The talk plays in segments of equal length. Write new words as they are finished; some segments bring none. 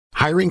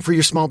Hiring for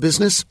your small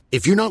business?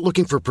 If you're not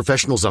looking for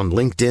professionals on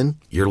LinkedIn,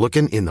 you're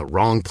looking in the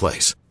wrong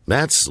place.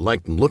 That's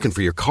like looking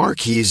for your car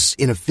keys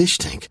in a fish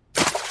tank.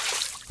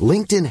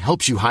 LinkedIn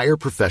helps you hire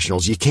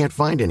professionals you can't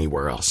find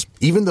anywhere else,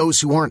 even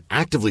those who aren't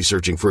actively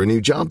searching for a new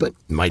job but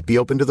might be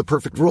open to the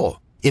perfect role.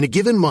 In a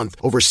given month,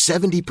 over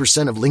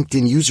 70% of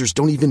LinkedIn users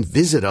don't even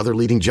visit other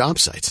leading job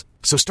sites.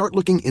 So start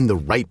looking in the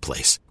right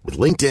place. With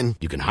LinkedIn,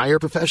 you can hire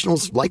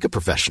professionals like a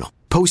professional.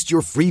 Post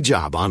your free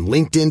job on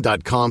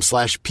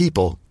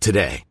linkedin.com/people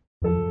today.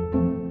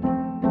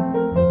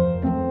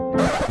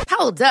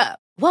 Hold up.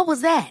 What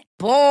was that?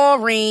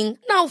 Boring.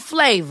 No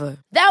flavor.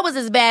 That was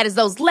as bad as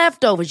those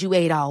leftovers you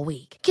ate all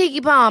week.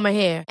 Keke Palmer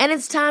here. And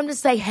it's time to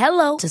say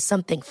hello to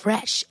something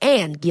fresh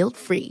and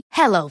guilt-free.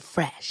 Hello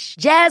Fresh.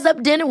 Jazz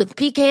up dinner with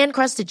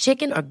pecan-crusted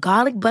chicken or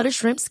garlic butter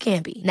shrimp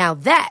scampi. Now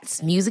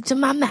that's music to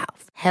my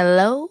mouth.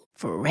 Hello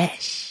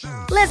Fresh.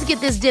 Let's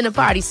get this dinner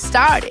party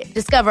started.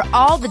 Discover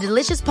all the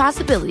delicious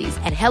possibilities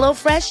at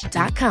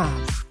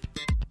hellofresh.com.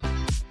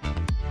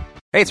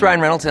 Hey, it's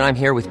Ryan Reynolds, and I'm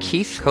here with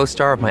Keith,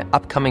 co-star of my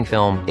upcoming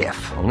film, If,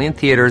 only in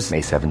theaters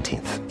May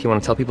 17th. Do you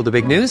want to tell people the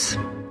big news?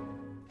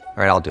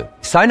 All right, I'll do it.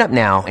 Sign up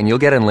now and you'll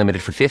get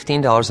unlimited for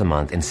 $15 a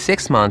month and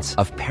 6 months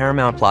of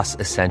Paramount Plus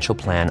Essential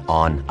Plan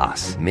on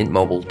us.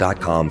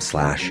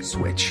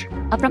 MintMobile.com/switch.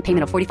 Upfront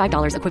payment of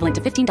 $45 equivalent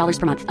to $15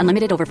 per month.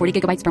 Unlimited over 40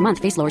 gigabytes per month.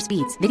 Face lower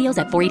speeds. Videos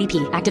at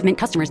 480p. Active Mint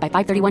customers by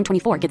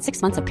 531.24 get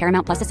 6 months of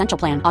Paramount Plus Essential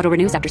Plan. Auto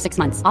renews after 6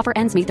 months. Offer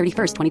ends May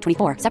 31st,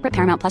 2024. Separate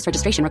Paramount Plus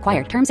registration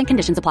required. Terms and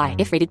conditions apply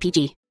if rated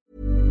PG.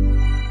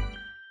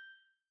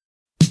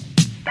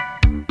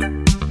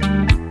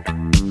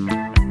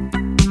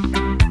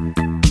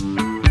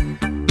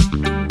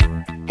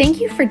 Thank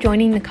you for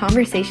joining the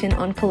conversation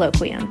on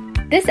Colloquium.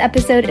 This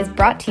episode is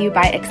brought to you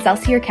by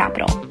Excelsior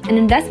Capital, an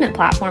investment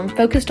platform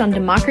focused on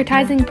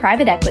democratizing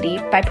private equity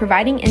by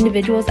providing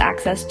individuals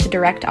access to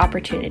direct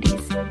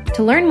opportunities.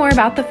 To learn more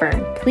about the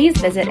firm, please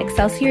visit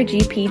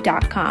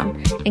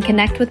excelsiorgp.com and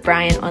connect with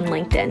Brian on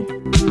LinkedIn.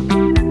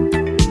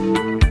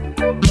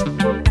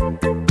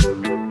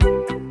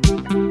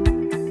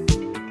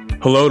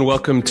 Hello and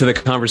welcome to the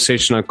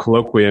conversation on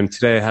Colloquium.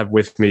 Today I have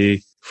with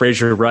me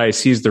Frazer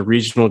Rice. He's the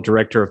regional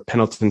director of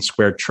Pendleton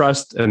Square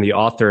Trust and the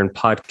author and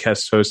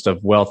podcast host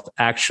of Wealth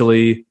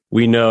Actually.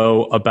 We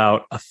know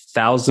about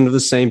 1,000 of the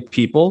same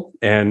people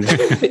and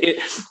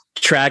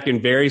track in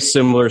very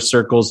similar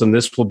circles. And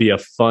this will be a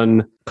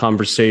fun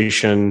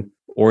conversation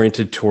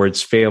oriented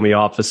towards family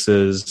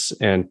offices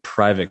and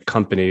private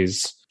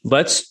companies.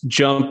 Let's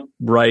jump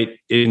right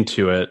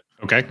into it.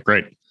 Okay,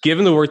 great.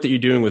 Given the work that you're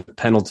doing with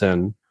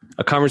Pendleton,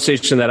 a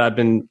conversation that I've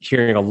been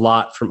hearing a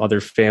lot from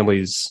other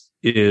families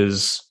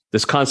is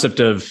this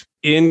concept of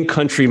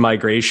in-country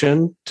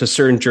migration to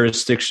certain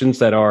jurisdictions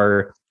that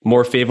are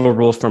more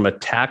favorable from a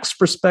tax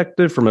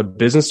perspective, from a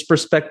business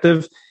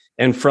perspective,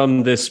 and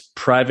from this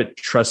private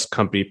trust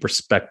company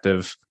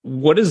perspective.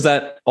 What does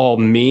that all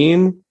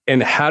mean?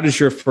 And how does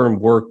your firm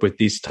work with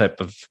these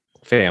type of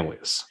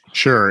families?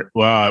 Sure.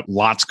 Well,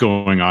 lots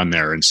going on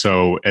there. And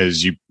so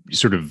as you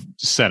sort of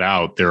set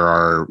out, there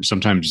are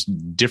sometimes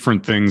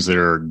different things that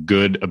are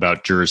good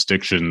about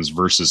jurisdictions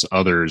versus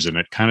others. And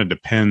it kind of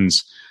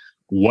depends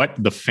what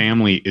the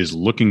family is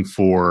looking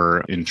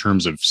for in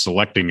terms of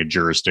selecting a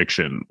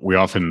jurisdiction. We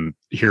often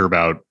hear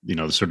about,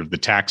 sort of the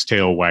tax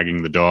tail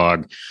wagging the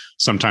dog.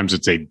 Sometimes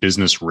it's a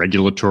business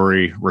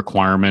regulatory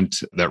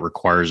requirement that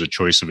requires a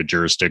choice of a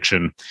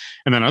jurisdiction.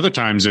 And then other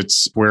times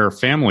it's where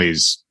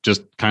families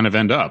just kind of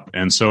end up.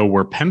 And so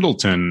where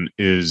Pendleton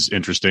is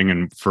interesting,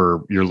 and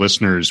for your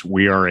listeners,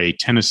 we are a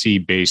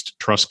Tennessee-based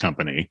trust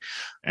company.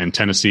 And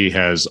Tennessee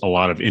has a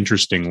lot of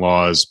interesting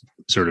laws,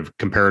 sort of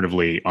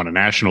comparatively on a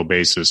national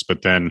basis,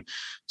 but then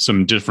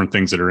some different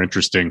things that are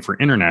interesting for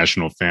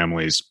international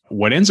families.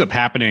 What ends up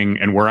happening,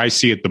 and where I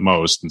see it the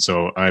most, and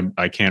so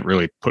I can't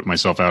really put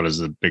myself out as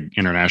a big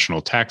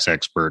international tax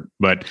expert,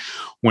 but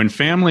when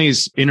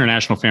families,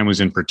 international families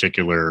in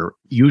particular,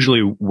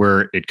 usually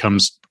where it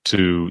comes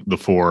to the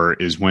fore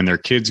is when their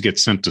kids get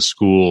sent to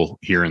school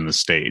here in the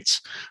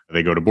States.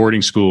 They go to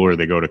boarding school or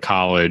they go to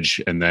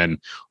college, and then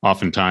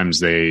oftentimes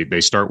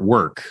they start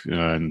work.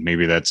 And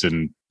maybe that's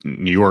in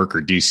New York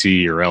or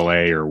DC or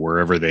LA or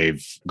wherever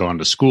they've gone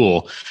to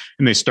school.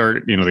 And they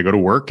start, they go to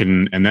work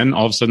and then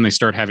all of a sudden they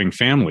start having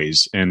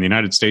families. And the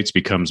United States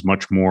becomes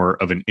much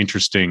more of an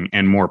interesting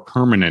and more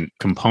permanent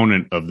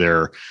component of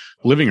their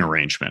living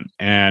arrangement.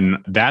 And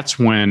that's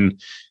when,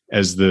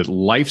 as the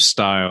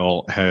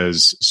lifestyle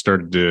has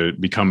started to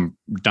become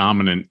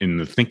dominant in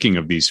the thinking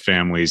of these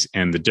families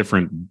and the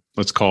different,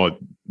 let's call it,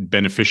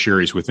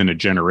 beneficiaries within a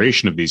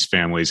generation of these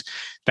families,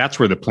 that's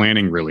where the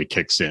planning really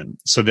kicks in.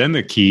 So then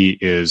the key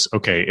is,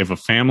 okay, if a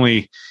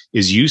family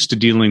is used to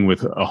dealing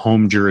with a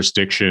home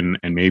jurisdiction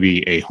and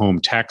maybe a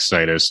home tax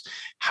situs,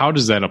 how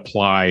does that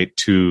apply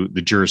to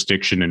the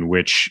jurisdiction in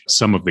which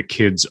some of the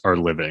kids are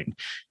living?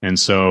 And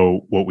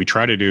so what we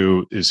try to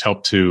do is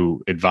help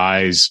to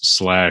advise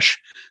 /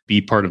 be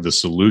part of the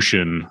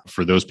solution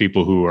for those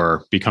people who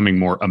are becoming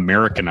more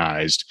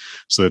Americanized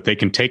so that they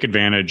can take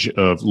advantage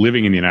of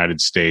living in the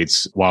United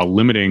States while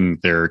limiting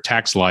their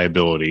tax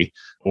liability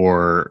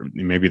or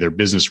maybe their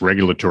business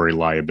regulatory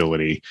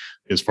liability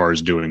as far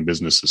as doing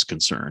business is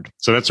concerned.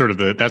 So that's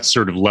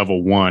sort of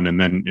level one. And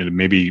then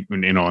maybe,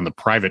 on the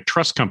private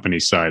trust company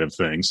side of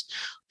things.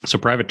 So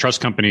private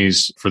trust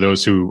companies, for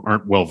those who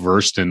aren't well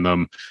versed in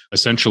them,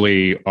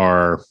 essentially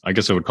are, I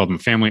guess I would call them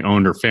family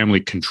owned or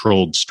family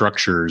controlled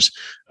structures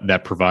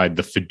that provide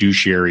the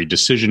fiduciary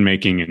decision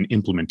making and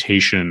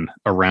implementation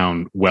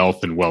around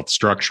wealth and wealth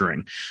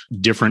structuring.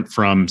 Different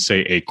from, say,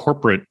 a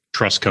corporate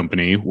trust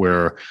company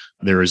where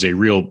there is a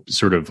real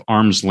sort of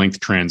arm's length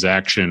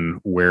transaction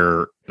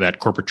where that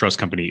corporate trust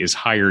company is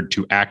hired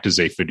to act as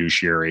a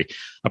fiduciary.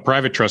 A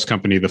private trust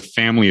company, the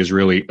family is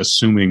really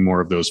assuming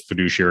more of those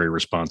fiduciary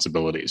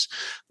responsibilities.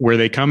 Where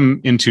they come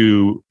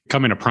into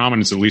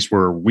prominence, at least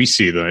where we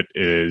see that,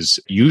 is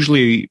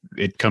usually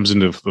it comes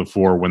into the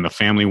fore when the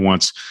family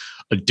wants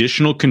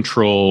additional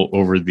control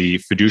over the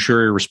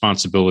fiduciary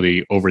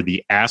responsibility over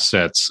the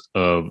assets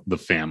of the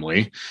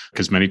family,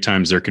 because many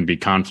times there can be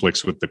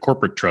conflicts with the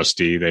corporate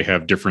trustee. They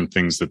have different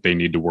things that they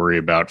need to worry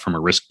about from a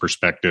risk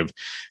perspective.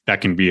 That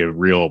can be a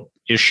real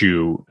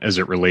issue as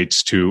it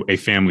relates to a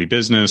family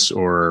business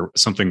or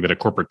something that a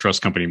corporate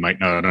trust company might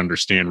not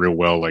understand real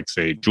well, like,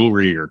 say,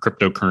 jewelry or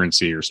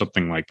cryptocurrency or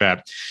something like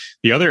that.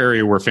 The other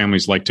area where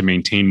families like to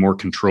maintain more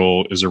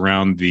control is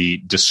around the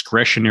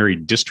discretionary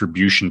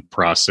distribution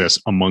process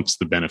amongst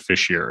the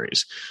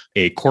beneficiaries.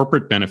 A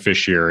corporate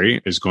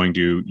beneficiary is going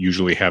to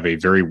usually have a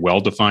very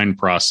well-defined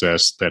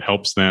process that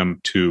helps them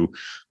to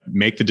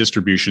make the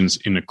distributions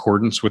in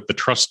accordance with the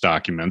trust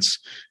documents,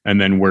 and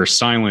then where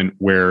silent,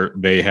 where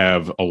they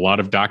have a lot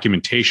of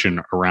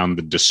documentation around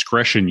the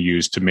discretion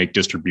used to make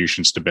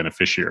distributions to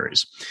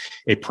beneficiaries.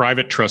 A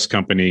private trust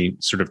company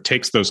sort of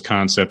takes those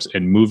concepts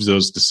and moves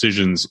those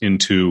decisions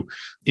into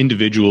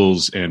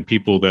individuals and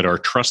people that are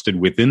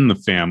trusted within the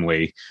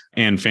family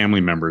and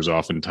family members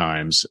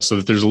oftentimes, so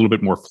that there's a little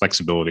bit more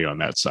flexibility on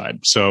that side.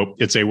 So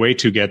it's a way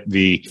to get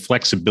the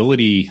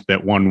flexibility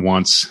that one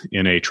wants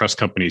in a trust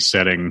company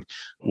setting,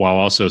 while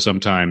also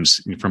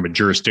sometimes from a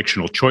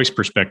jurisdictional choice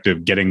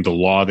perspective, getting the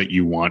law that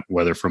you want,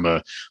 whether from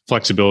a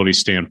flexibility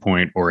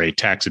standpoint or a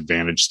tax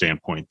advantage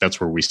standpoint. That's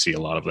where we see a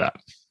lot of that.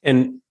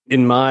 And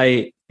in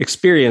my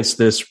experience,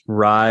 this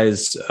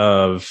rise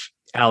of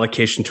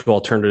allocation to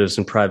alternatives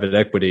in private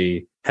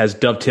equity has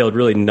dovetailed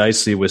really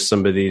nicely with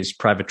some of these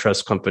private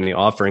trust company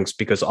offerings,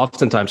 because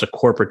oftentimes a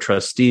corporate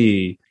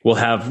trustee will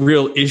have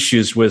real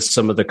issues with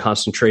some of the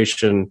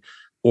concentration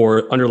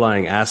or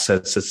underlying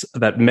assets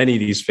that many of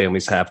these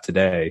families have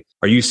today.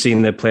 Are you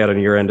seeing that play out on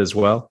your end as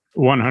well?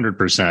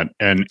 100%.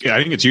 And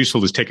I think it's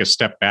useful to take a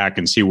step back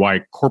and see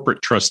why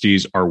corporate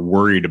trustees are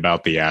worried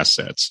about the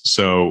assets.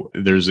 So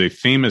there's a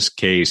famous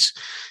case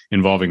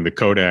involving the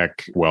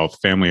Kodak wealth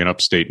family in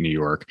upstate New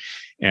York.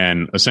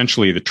 And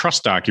essentially the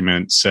trust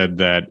document said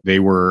that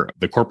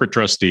the corporate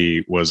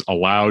trustee was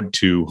allowed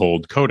to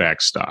hold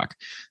Kodak stock.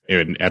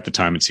 And at the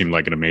time, it seemed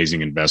like an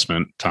amazing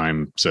investment.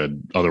 Time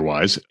said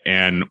otherwise.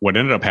 And what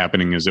ended up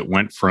happening is it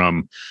went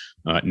from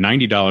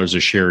 $90 a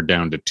share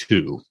down to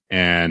 $2.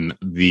 And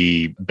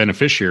the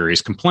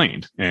beneficiaries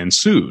complained and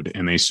sued.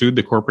 And they sued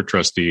the corporate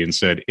trustee and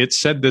said, it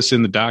said this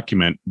in the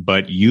document,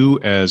 but you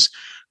as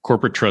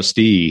corporate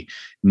trustee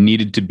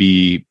needed to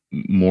be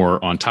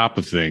more on top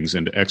of things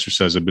and to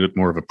exercise a bit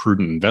more of a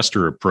prudent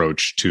investor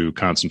approach to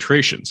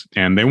concentrations.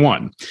 And they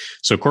won.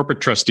 So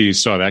corporate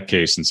trustees saw that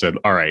case and said,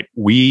 all right,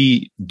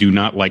 we do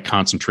not like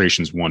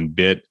concentrations one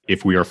bit.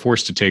 If we are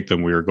forced to take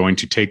them, we are going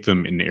to take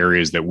them in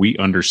areas that we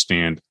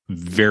understand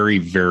very,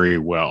 very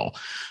well.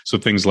 So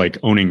things like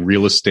owning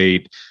real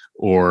estate,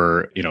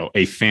 or,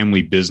 a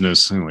family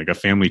business, like a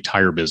family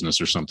tire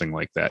business or something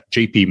like that.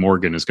 JP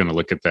Morgan is going to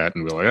look at that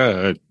and be like,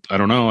 I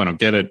don't know, I don't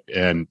get it.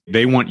 And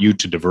they want you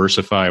to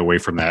diversify away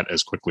from that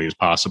as quickly as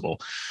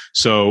possible.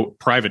 So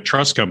private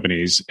trust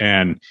companies,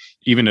 and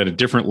even at a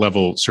different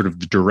level, sort of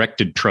the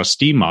directed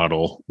trustee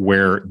model,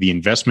 where the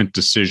investment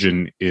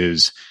decision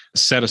is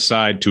set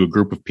aside to a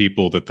group of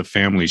people that the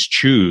families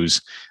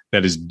choose,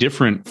 that is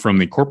different from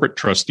the corporate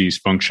trustee's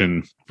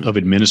function of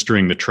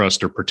administering the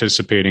trust or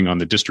participating on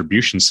the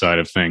distribution side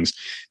of things.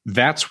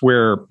 That's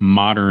where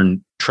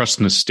modern trust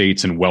and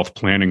estates and wealth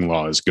planning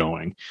law is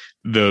going.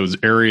 Those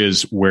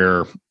areas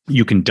where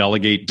you can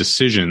delegate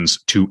decisions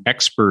to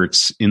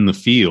experts in the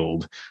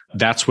field,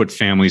 that's what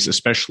families,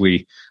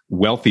 especially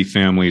wealthy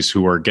families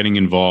who are getting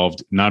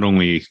involved not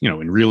only,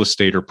 in real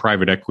estate or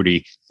private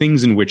equity,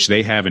 things in which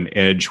they have an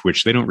edge,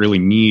 which they don't really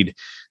need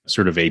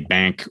sort of a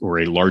bank or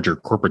a larger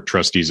corporate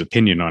trustee's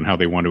opinion on how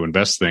they want to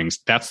invest things.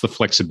 That's the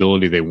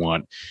flexibility they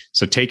want.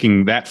 So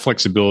taking that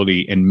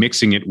flexibility and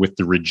mixing it with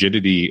the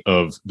rigidity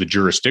of the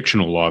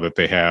jurisdictional law that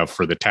they have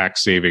for the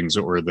tax savings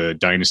or the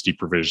dynasty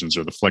provisions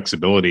or the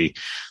flexibility,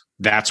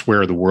 that's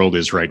where the world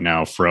is right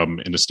now from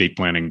an estate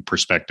planning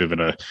perspective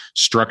and a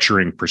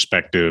structuring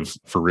perspective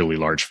for really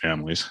large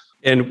families.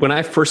 And when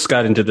I first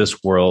got into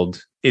this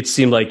world, it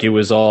seemed like it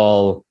was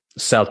all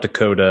South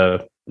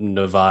Dakota,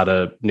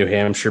 Nevada, New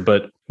Hampshire,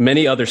 but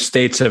many other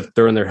states have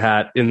thrown their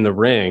hat in the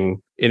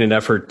ring in an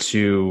effort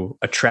to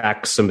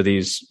attract some of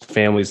these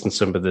families and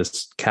some of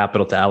this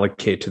capital to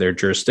allocate to their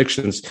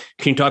jurisdictions.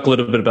 Can you talk a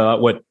little bit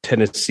about what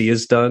Tennessee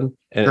has done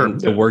and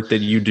Sure. the work that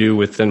you do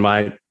within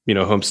my,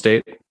 home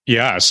state?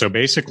 Yeah. So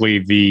basically,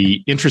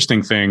 the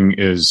interesting thing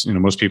is,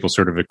 most people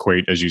sort of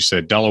equate, as you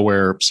said,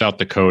 Delaware, South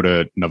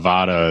Dakota,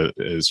 Nevada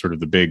is sort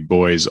of the big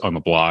boys on the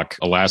block.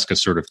 Alaska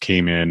sort of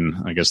came in.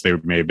 I guess they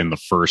may have been the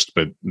first,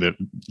 but the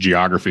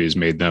geography has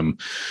made them,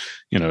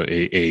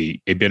 a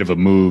bit of a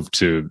move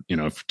to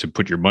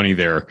put your money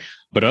there.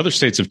 But other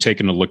states have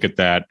taken a look at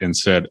that and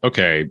said,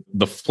 okay,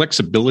 the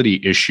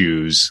flexibility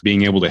issues,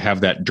 being able to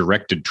have that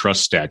directed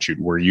trust statute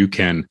where you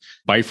can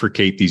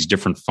bifurcate these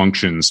different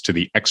functions to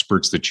the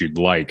experts that you'd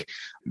like,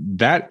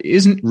 that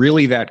isn't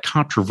really that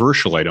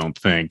controversial, I don't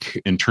think,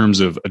 in terms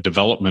of a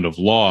development of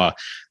law.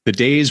 The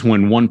days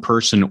when one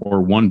person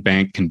or one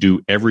bank can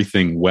do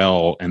everything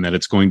well and that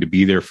it's going to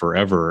be there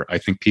forever, I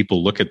think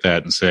people look at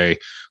that and say,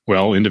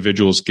 well,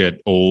 individuals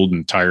get old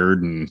and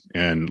tired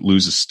and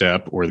lose a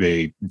step, or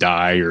they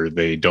die, or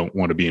they don't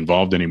want to be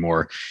involved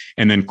anymore.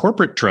 And then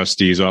corporate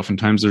trustees,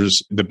 oftentimes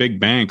there's the big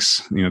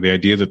banks, the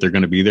idea that they're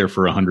going to be there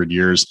for 100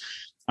 years.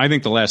 I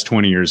think the last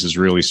 20 years has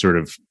really sort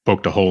of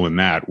poked a hole in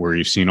that, where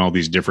you've seen all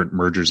these different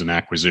mergers and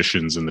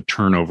acquisitions, and the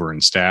turnover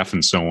in staff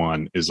and so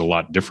on is a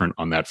lot different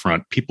on that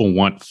front. People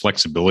want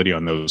flexibility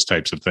on those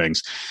types of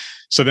things.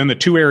 So then the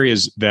two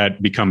areas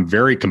that become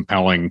very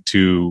compelling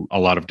to a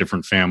lot of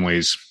different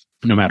families,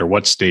 no matter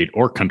what state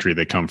or country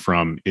they come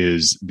from,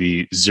 is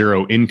the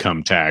zero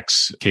income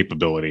tax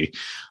capability.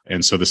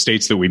 And so the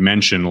states that we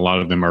mentioned, a lot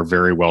of them are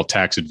very well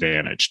tax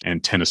advantaged,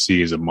 and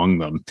Tennessee is among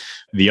them.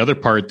 The other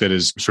part that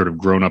has sort of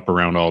grown up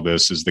around all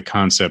this is the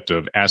concept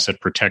of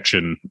asset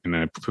protection. And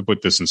I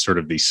put this in sort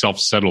of the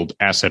self-settled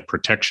asset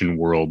protection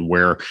world,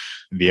 where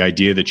the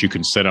idea that you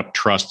can set up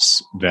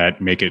trusts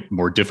that make it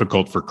more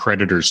difficult for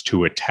creditors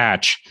to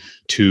attach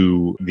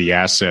to the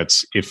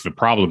assets if the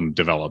problem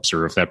develops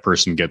or if that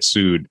person gets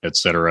sued, et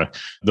cetera.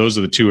 Those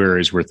are the two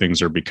areas where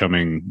things are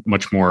becoming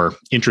much more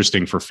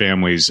interesting for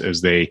families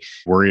as they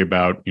worry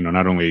about,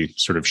 not only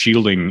sort of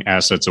shielding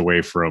assets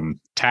away from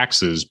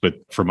taxes, but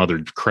from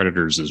other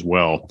creditors as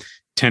well.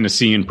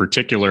 Tennessee in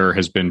particular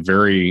has been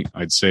very,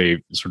 I'd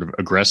say, sort of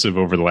aggressive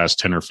over the last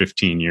 10 or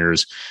 15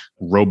 years,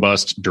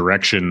 robust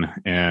direction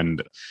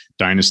and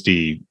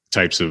dynasty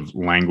types of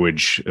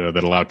language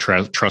that allow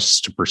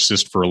trusts to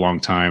persist for a long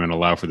time and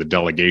allow for the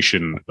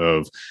delegation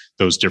of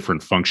those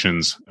different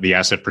functions. The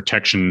asset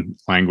protection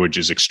language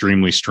is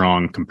extremely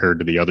strong compared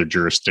to the other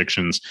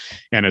jurisdictions,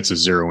 and it's a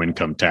zero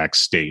income tax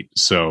state.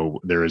 So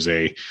there is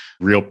a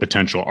real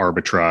potential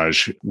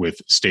arbitrage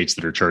with states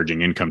that are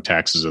charging income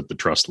taxes at the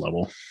trust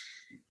level.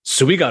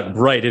 So we got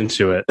right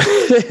into it.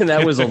 And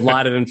that was a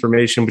lot of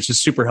information, which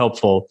is super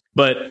helpful.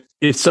 But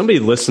if somebody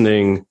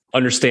listening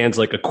understands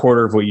like a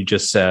quarter of what you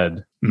just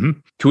said,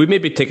 can we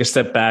maybe take a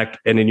step back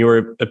and, in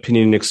your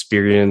opinion and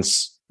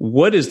experience,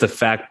 what is the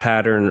fact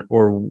pattern,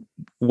 or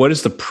what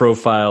is the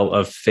profile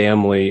of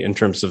family in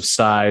terms of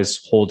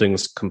size,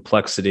 holdings,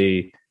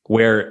 complexity,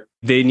 where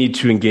they need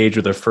to engage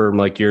with a firm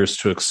like yours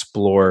to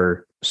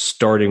explore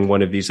starting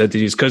one of these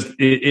entities? Because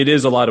it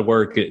is a lot of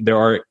work. There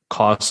are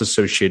costs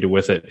associated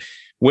with it.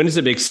 When does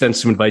it make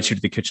sense to invite you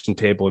to the kitchen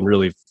table and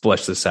really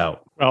flesh this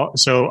out? Well,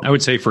 so I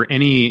would say for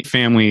any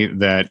family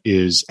that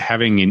is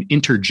having an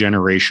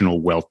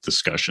intergenerational wealth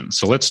discussion.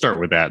 So let's start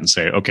with that and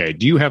say, okay,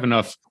 do you have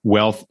enough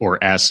wealth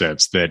or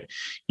assets that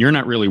you're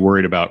not really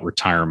worried about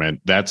retirement?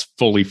 That's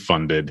fully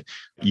funded.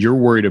 You're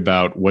worried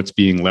about what's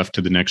being left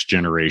to the next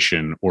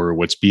generation or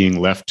what's being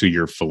left to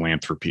your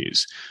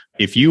philanthropies.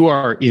 If you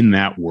are in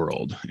that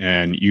world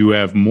and you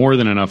have more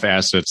than enough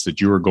assets that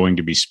you are going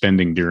to be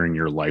spending during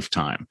your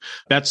lifetime,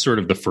 that's sort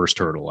of the first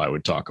hurdle I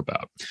would talk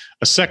about.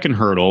 A second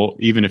hurdle,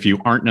 even if you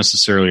aren't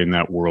necessarily in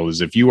that world,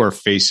 is if you are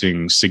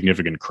facing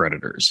significant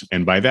creditors.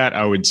 And by that,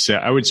 I would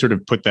sort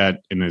of put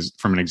that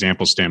from an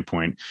example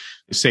standpoint,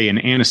 say an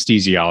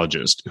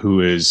anesthesiologist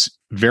who is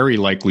very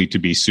likely to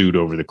be sued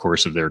over the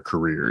course of their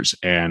careers,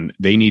 and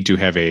they need to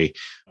have a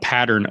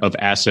pattern of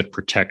asset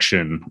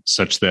protection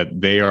such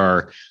that they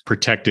are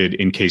protected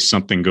in case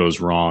something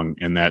goes wrong,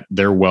 and that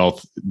their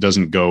wealth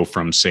doesn't go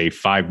from, say,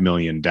 5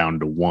 million down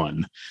to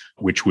 1,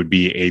 which would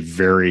be a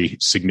very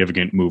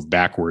significant move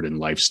backward in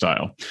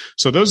lifestyle.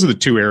 So those are the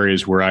two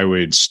areas where I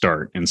would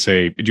start and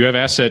say, do you have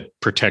asset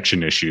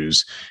protection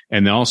issues?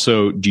 And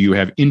also, do you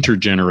have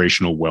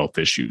intergenerational wealth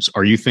issues?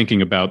 Are you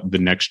thinking about the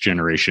next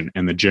generation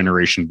and the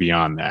generation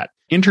beyond that?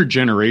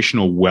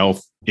 Intergenerational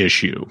wealth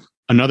issue.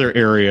 Another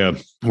area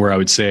where I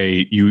would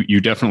say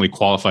you definitely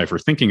qualify for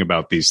thinking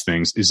about these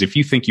things is if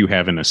you think you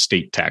have an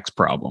estate tax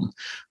problem.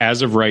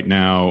 As of right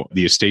now,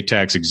 the estate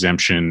tax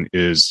exemption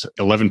is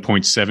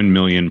 $11.7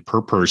 million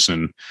per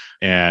person,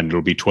 and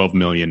it'll be $12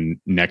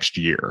 million next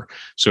year.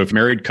 So if a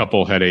married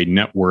couple had a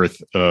net worth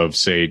of,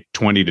 say,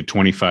 $20 to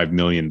 $25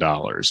 million,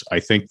 I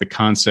think the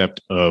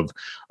concept of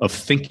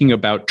thinking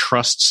about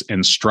trusts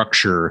and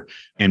structure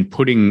and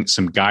putting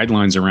some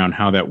guidelines around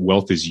how that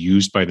wealth is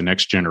used by the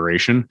next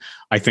generation,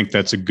 I think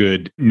that's a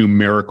good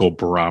numerical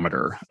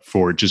barometer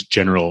for just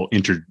general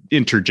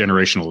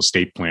intergenerational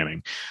estate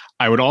planning.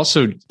 I would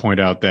also point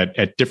out that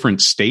at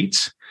different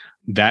states,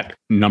 that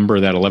number,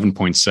 that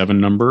 11.7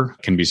 number,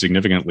 can be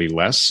significantly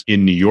less.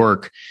 In New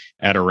York,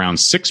 at around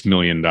 $6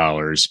 million,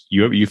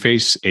 you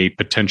face a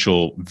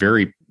potential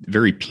very,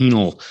 very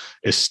penal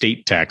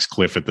estate tax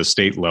cliff at the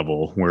state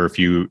level, where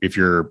if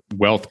your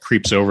wealth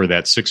creeps over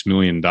that $6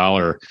 million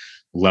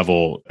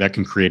level, that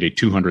can create a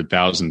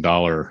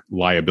 $200,000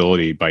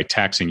 liability by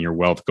taxing your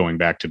wealth going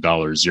back to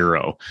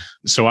 $0.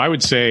 So I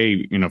would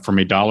say, from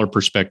a dollar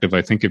perspective,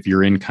 I think if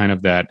you're in kind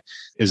of that,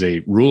 as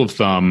a rule of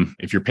thumb,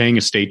 if you're paying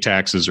estate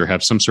taxes or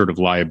have some sort of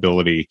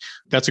liability,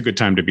 that's a good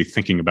time to be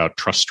thinking about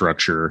trust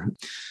structure.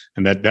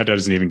 And that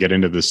doesn't even get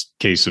into this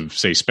case of,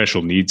 say,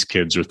 special needs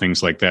kids or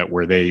things like that,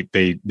 where they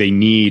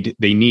need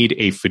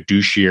a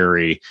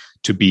fiduciary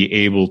to be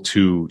able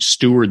to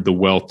steward the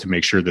wealth to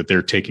make sure that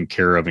they're taken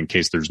care of in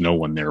case there's no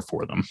one there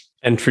for them.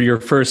 And for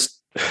your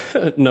first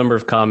number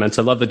of comments,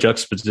 I love the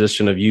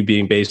juxtaposition of you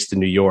being based in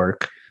New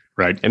York,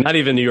 right? And not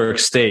even New York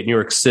State, New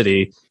York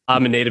City.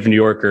 I'm a native New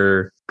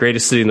Yorker,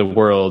 greatest city in the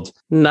world,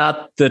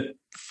 not the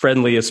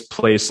friendliest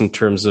place in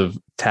terms of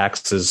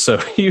taxes.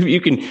 So you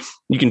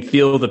can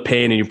feel the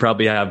pain, and you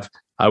probably have,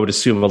 I would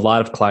assume, a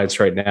lot of clients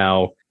right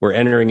now. We're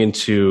entering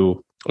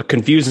into a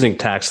confusing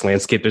tax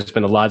landscape. There's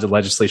been a lot of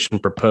legislation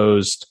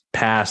proposed,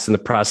 passed, in the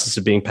process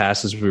of being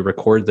passed as we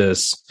record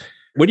this.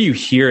 What are you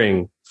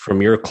hearing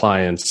from your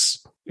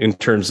clients in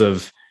terms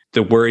of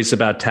the worries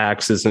about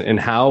taxes, and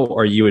how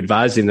are you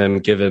advising them,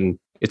 given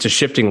it's a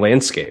shifting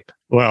landscape?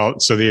 Well,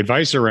 so the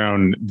advice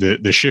around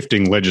the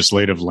shifting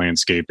legislative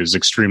landscape is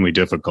extremely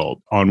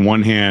difficult. On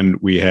one hand,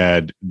 we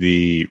had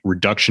the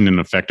reduction in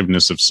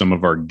effectiveness of some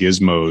of our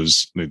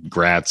gizmos, the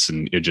GRATs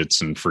and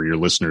IDGITs. And for your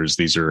listeners,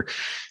 these are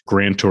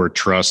grantor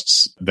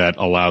trusts that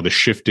allow the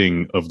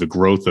shifting of the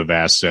growth of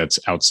assets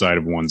outside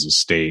of one's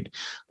estate.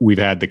 We've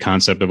had the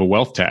concept of a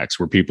wealth tax,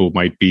 where people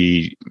might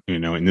be,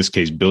 in this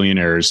case,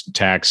 billionaires,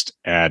 taxed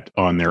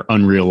on their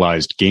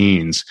unrealized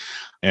gains.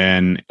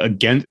 And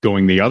again,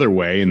 going the other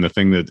way, and the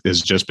thing that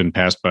has just been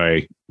passed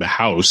by the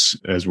House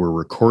as we're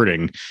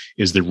recording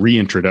is the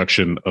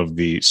reintroduction of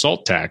the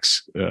SALT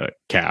tax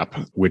cap,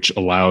 which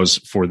allows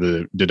for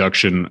the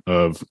deduction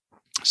of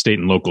state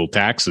and local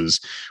taxes,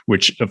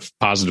 which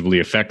positively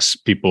affects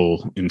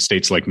people in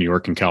states like New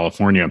York and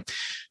California.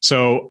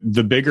 So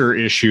the bigger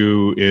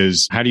issue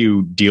is, how do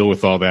you deal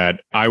with all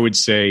that? I would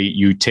say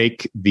you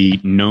take the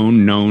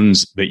known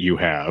knowns that you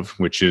have,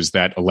 which is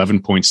that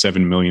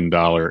 $11.7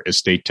 million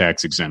estate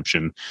tax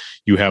exemption.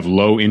 You have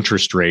low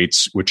interest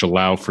rates, which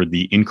allow for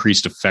the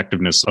increased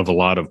effectiveness of a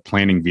lot of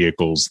planning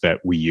vehicles that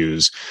we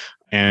use.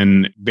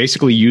 And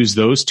basically use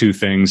those two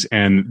things,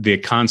 and the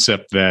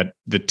concept that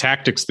the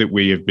tactics that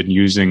we have been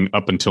using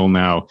up until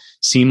now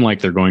seem like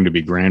they're going to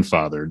be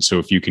grandfathered. So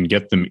if you can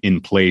get them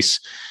in place,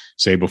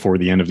 say before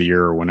the end of the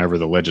year or whenever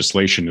the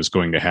legislation is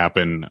going to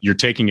happen, you're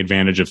taking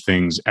advantage of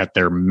things at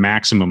their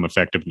maximum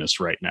effectiveness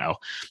right now.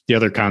 The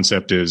other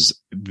concept is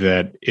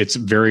that it's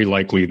very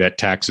likely that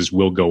taxes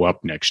will go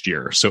up next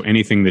year. So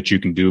anything that you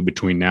can do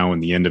between now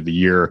and the end of the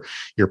year,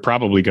 you're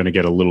probably going to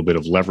get a little bit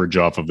of leverage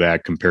off of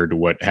that compared to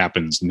what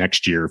happens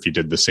next year if you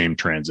did the same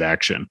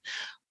transaction.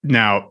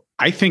 Now,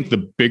 I think the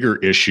bigger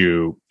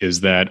issue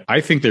is that I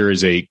think there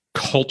is a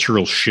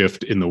cultural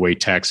shift in the way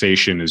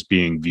taxation is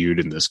being viewed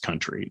in this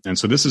country. And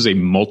so this is a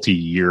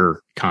multi-year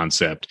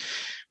concept,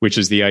 which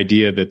is the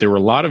idea that there were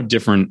a lot of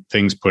different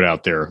things put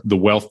out there, the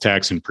wealth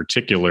tax in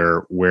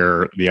particular,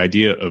 where the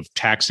idea of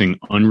taxing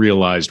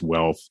unrealized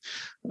wealth,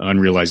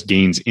 unrealized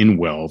gains in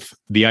wealth,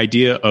 the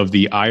idea of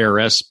the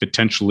IRS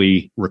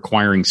potentially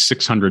requiring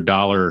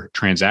 $600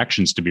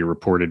 transactions to be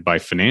reported by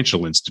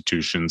financial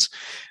institutions,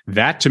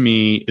 that to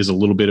me is a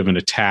little bit of an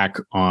attack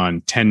on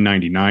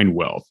 1099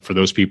 wealth. For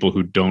those people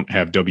who don't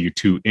have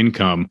W-2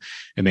 income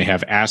and they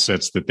have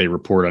assets that they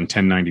report on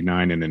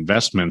 1099 and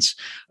investments,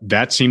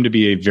 that seemed to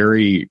be a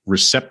very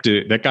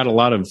receptive, that got a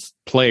lot of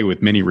play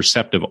with many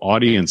receptive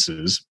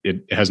audiences.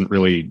 It hasn't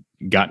really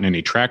gotten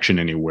any traction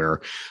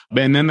anywhere.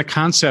 And then the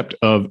concept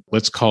of,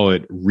 let's call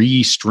it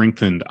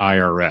re-strengthened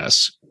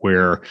IRS,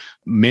 where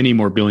many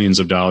more billions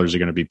of dollars are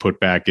going to be put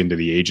back into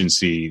the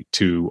agency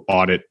to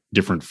audit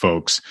different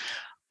folks.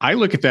 I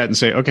look at that and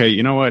say, okay,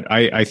 you know what?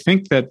 I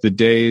think that the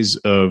days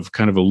of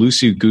kind of a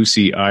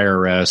loosey-goosey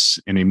IRS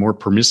and a more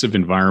permissive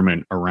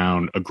environment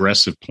around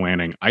aggressive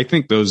planning, I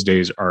think those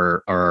days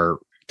are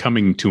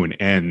coming to an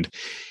end.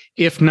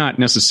 If not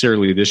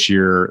necessarily this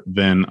year,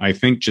 then I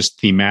think just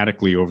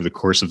thematically over the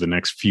course of the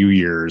next few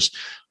years,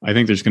 I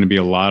think there's going to be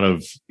a lot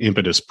of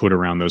impetus put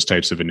around those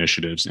types of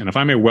initiatives. And if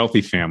I'm a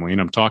wealthy family and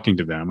I'm talking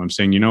to them, I'm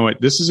saying, you know what,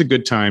 this is a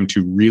good time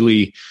to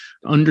really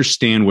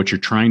understand what you're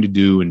trying to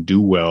do and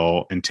do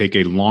well and take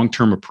a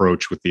long-term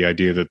approach with the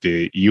idea that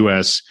the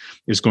U.S.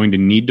 is going to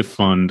need to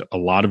fund a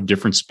lot of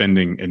different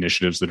spending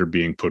initiatives that are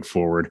being put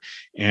forward.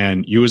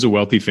 And you as a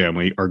wealthy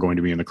family are going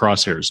to be in the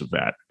crosshairs of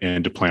that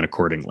and to plan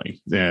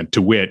accordingly. And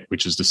to wit,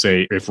 which is to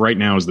say, if right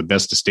now is the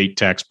best estate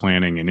tax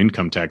planning and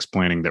income tax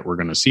planning that we're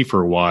going to see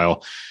for a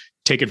while,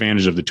 take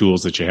advantage of the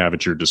tools that you have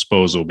at your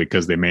disposal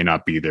because they may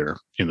not be there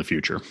in the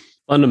future.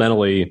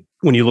 Fundamentally,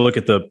 when you look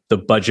at the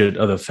budget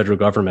of the federal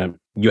government,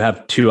 you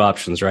have two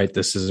options, right?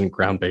 This isn't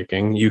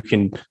groundbreaking. You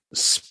can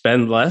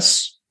spend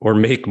less or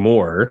make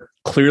more.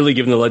 Clearly,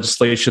 given the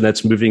legislation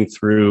that's moving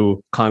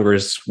through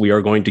Congress, we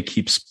are going to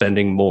keep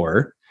spending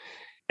more.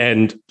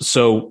 And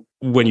so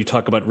when you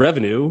talk about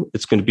revenue,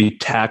 it's going to be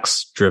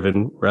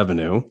tax-driven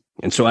revenue.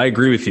 And so I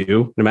agree with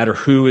you. No matter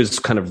who is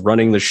kind of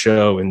running the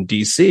show in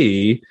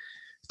DC,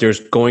 there's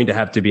going to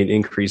have to be an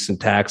increase in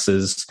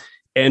taxes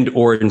and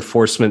or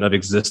enforcement of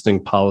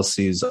existing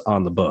policies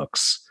on the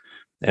books.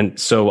 And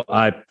so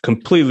I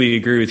completely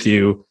agree with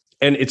you.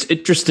 And it's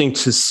interesting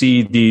to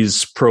see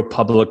these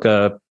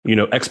ProPublica,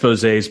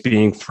 exposés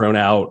being thrown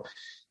out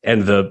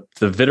and the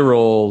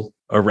vitriol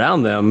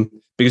around them,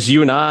 because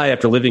you and I,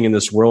 after living in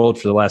this world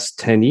for the last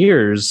 10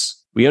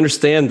 years, we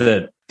understand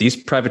that these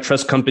private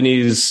trust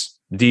companies,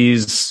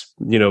 these,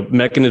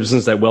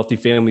 mechanisms that wealthy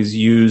families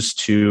use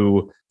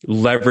to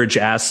leverage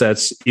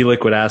assets,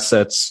 illiquid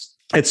assets,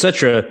 et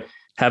cetera,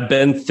 have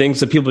been things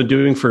that people have been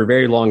doing for a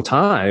very long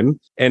time.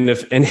 And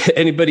if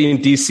anybody in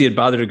DC had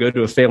bothered to go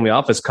to a family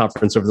office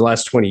conference over the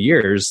last 20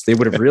 years, they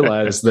would have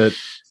realized that,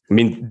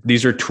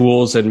 these are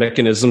tools and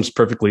mechanisms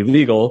perfectly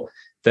legal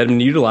that have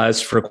been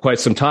utilized for quite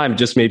some time.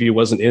 Just maybe it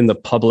wasn't in the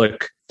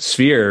public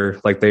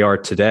sphere like they are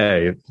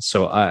today.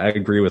 So I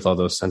agree with all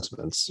those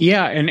sentiments.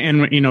 Yeah.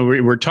 And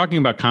we're talking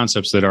about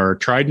concepts that are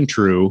tried and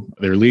true.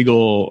 They're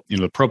legal,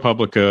 the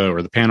ProPublica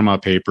or the Panama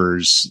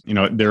Papers,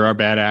 there are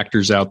bad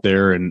actors out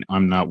there, and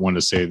I'm not one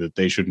to say that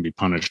they shouldn't be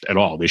punished at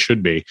all. They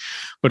should be.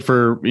 But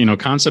for,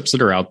 concepts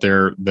that are out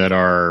there that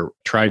are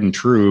tried and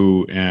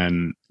true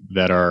and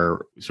that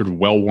are sort of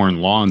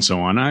well-worn law and so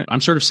on, I'm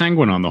sort of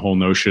sanguine on the whole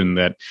notion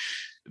that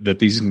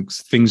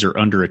these things are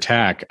under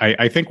attack.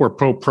 I think where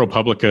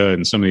ProPublica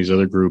and some of these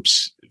other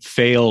groups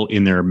fail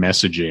in their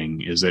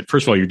messaging is that,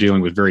 first of all, you're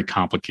dealing with very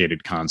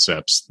complicated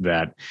concepts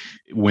that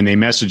when they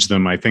message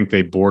them, I think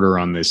they border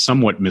on this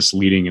somewhat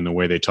misleading in the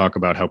way they talk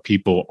about how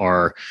people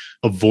are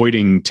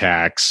avoiding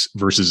tax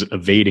versus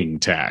evading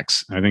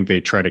tax. I think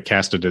they try to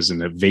cast it as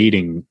an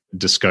evading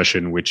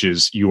discussion, which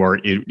is you are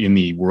in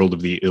the world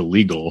of the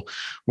illegal.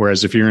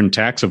 Whereas if you're in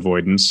tax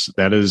avoidance,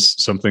 that is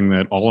something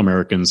that all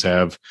Americans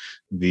have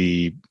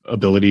the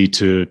ability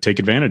to take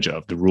advantage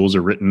of. The rules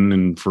are written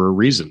and for a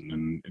reason.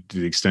 And to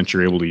the extent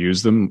you're able to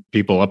use them,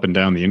 people up and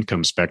down the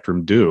income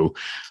spectrum do.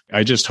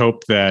 I just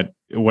hope that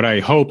what I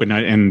hope,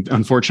 and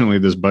unfortunately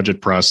this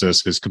budget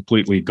process has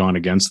completely gone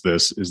against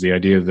this, is the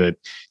idea that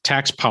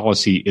tax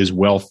policy is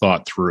well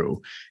thought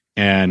through.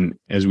 And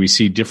as we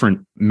see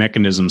different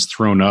mechanisms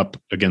thrown up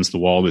against the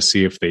wall to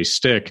see if they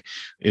stick,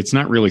 it's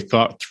not really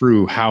thought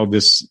through how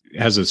this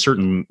has a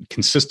certain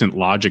consistent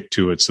logic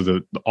to it, so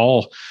that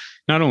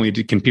not only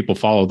can people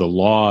follow the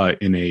law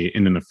in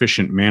an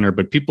efficient manner,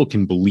 but people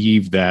can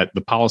believe that the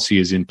policy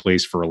is in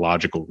place for a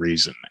logical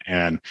reason.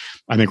 And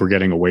I think we're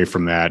getting away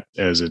from that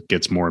as it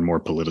gets more and more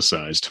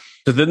politicized.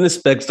 So then this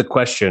begs the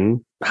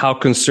question, how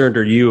concerned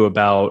are you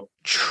about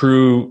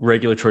true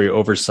regulatory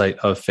oversight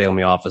of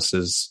family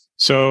offices?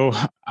 So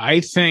I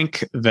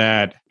think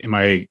that, am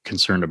I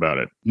concerned about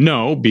it?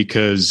 No,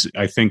 because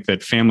I think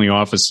that family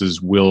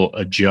offices will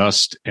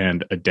adjust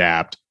and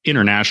adapt,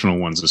 international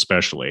ones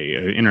especially.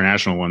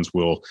 International ones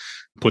will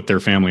put their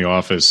family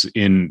office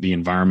in the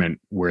environment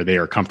where they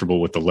are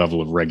comfortable with the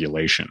level of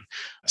regulation.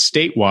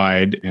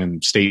 Statewide and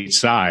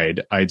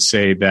stateside, I'd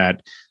say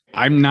that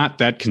I'm not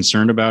that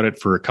concerned about it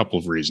for a couple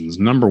of reasons.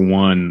 Number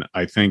one,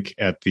 I think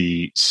at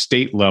the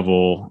state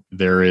level,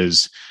 there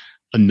is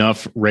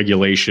enough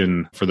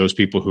regulation for those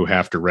people who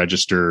have to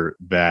register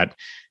that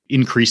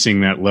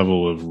increasing that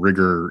level of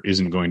rigor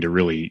isn't going to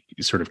really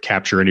sort of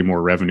capture any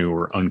more revenue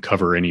or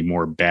uncover any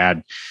more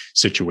bad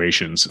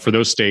situations. For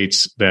those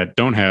states that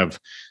don't have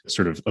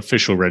sort of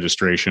official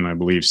registration, I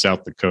believe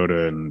South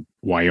Dakota and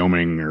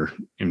Wyoming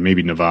and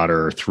maybe Nevada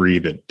are three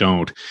that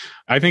don't.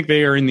 I think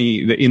they are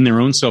in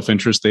their own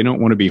self-interest. They don't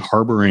want to be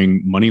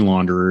harboring money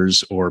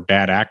launderers or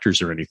bad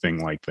actors or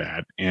anything like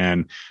that.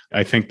 And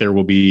I think there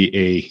will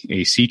be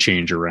a sea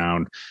change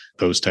around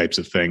those types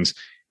of things.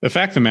 The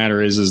fact of the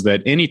matter is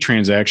that any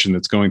transaction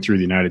that's going through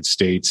the United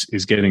States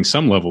is getting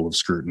some level of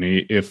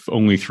scrutiny, if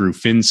only through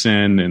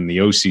FinCEN and the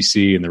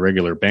OCC and the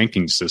regular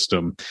banking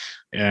system.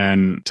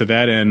 And to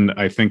that end,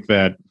 I think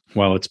that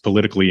while it's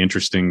politically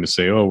interesting to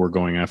say, oh, we're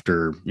going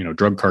after,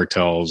 drug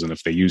cartels, and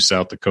if they use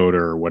South Dakota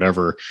or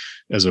whatever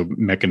as a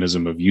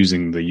mechanism of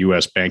using the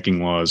U.S.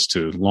 banking laws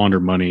to launder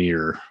money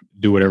or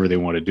do whatever they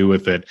want to do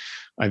with it,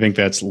 I think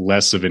that's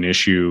less of an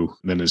issue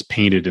than is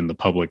painted in the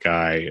public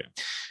eye.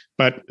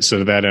 But so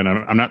to that end,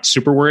 I'm not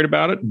super worried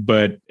about it.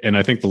 And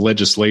I think the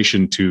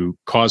legislation to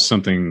cause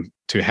something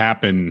to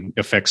happen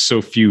affects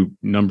so few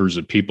numbers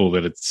of people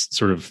that it's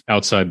sort of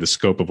outside the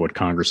scope of what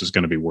Congress is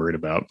going to be worried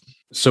about.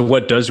 So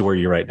what does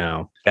worry you right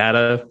now?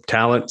 Data,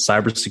 talent,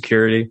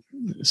 cybersecurity?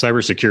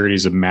 Cybersecurity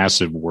is a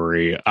massive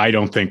worry. I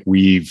don't think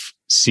we've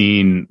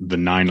seen the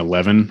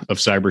 9/11 of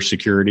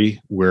cybersecurity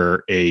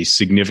where a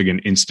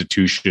significant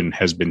institution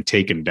has been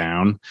taken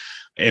down.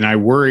 And I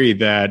worry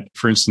that,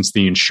 for instance,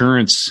 the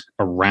insurance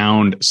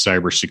around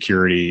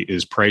cybersecurity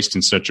is priced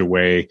in such a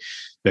way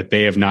that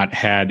they have not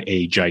had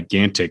a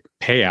gigantic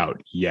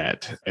payout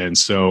yet. And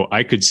so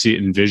I could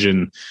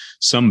envision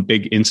some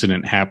big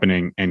incident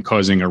happening and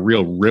causing a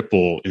real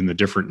ripple in the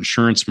different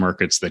insurance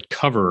markets that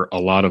cover a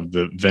lot of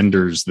the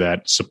vendors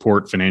that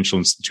support financial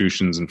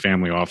institutions and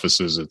family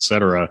offices, et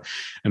cetera.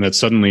 And that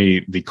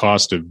suddenly the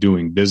cost of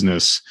doing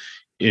business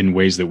in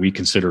ways that we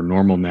consider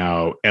normal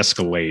now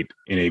escalate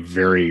in a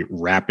very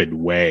rapid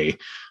way.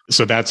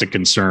 So that's a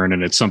concern.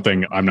 And it's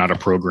something, I'm not a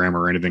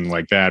programmer or anything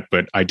like that,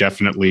 but I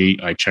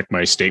check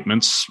my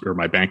statements or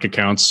my bank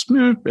accounts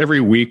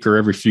every week or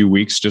every few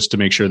weeks just to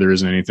make sure there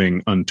isn't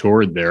anything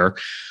untoward there.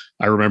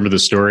 I remember the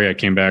story. I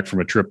came back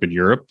from a trip in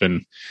Europe,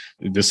 and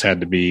this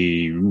had to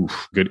be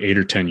good 8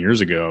 or 10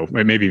 years ago,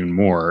 maybe even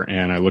more.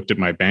 And I looked at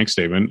my bank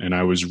statement and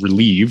I was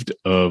relieved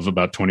of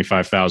about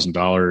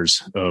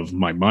 $25,000 of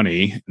my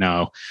money.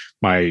 Now,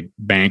 my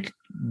bank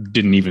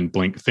didn't even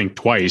think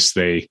twice.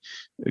 They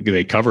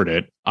covered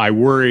it. I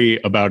worry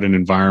about an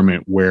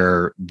environment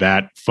where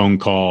that phone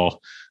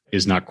call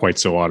is not quite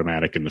so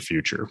automatic in the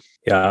future.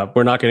 Yeah,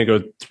 we're not going to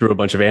go through a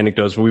bunch of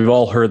anecdotes, but we've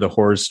all heard the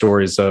horror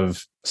stories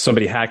of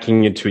somebody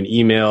hacking into an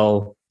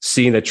email,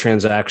 seeing that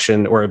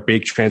transaction or a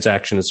big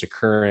transaction is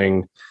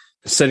occurring,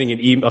 sending a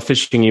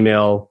phishing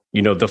email.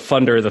 The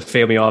funder, the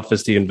family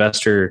office, the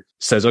investor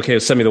says, okay,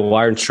 send me the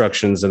wire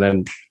instructions. And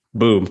then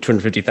boom,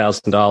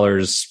 $250,000,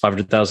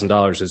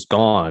 $500,000 is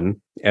gone.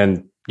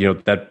 And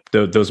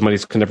those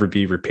monies can never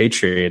be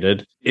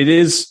repatriated. It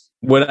is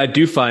what I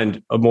do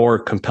find a more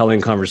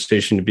compelling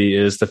conversation to be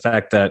is the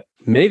fact that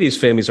many of these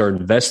families are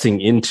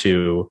investing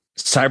into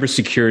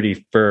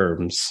cybersecurity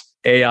firms,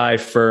 AI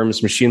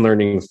firms, machine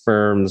learning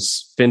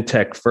firms,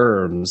 fintech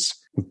firms,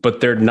 but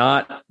they're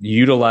not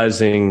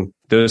utilizing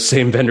those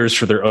same vendors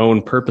for their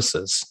own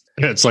purposes.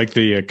 It's like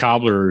the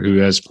cobbler who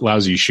has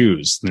lousy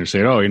shoes. And they're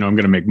saying, I'm going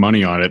to make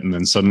money on it. And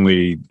then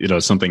suddenly,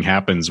 something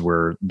happens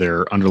where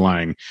their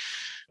underlying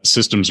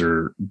systems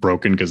are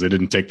broken because they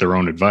didn't take their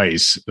own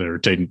advice or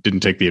didn't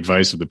take the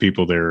advice of the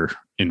people they're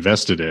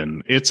invested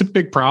in. It's a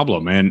big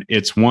problem. And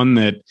it's one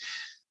that,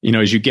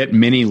 as you get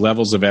many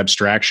levels of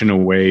abstraction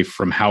away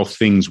from how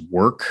things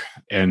work,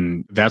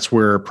 and that's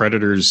where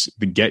predators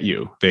get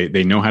you.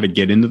 They know how to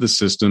get into the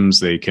systems.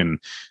 They can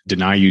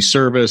deny you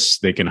service.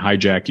 They can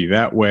hijack you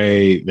that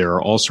way. There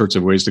are all sorts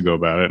of ways to go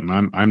about it.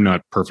 And I'm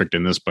not perfect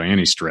in this by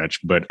any stretch,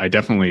 but I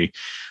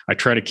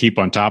try to keep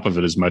on top of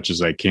it as much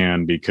as I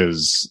can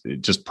because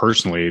just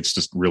personally, it's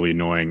just really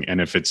annoying.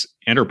 And if it's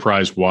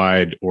enterprise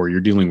wide or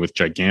you're dealing with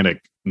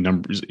gigantic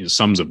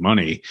sums of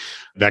money,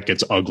 that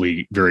gets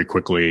ugly very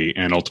quickly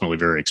and ultimately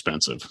very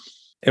expensive.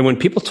 And when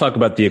people talk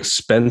about the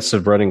expense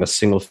of running a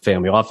single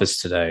family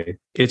office today,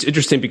 it's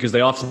interesting because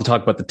they often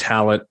talk about the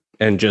talent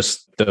and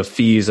just the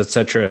fees, et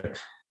cetera.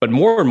 But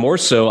more and more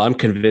so, I'm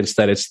convinced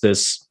that it's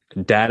this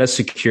data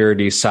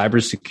security,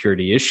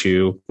 cybersecurity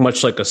issue,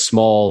 much like a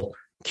small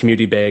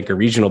community bank or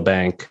regional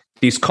bank.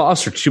 These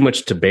costs are too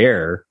much to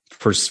bear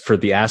for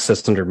the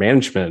assets under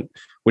management,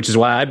 which is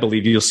why I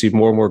believe you'll see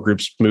more and more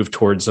groups move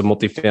towards a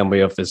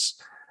multifamily office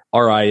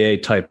RIA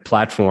type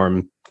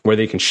platform where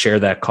they can share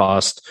that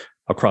cost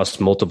across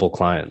multiple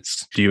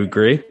clients. Do you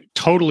agree?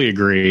 Totally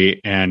agree.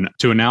 And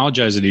to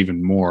analogize it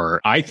even more,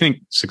 I think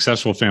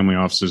successful family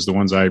offices, the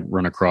ones I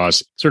run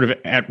across, sort of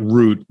at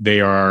root,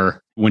 they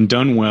are, when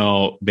done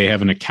well, they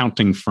have an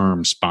accounting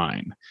firm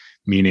spine.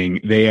 Meaning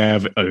they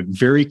have a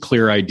very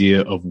clear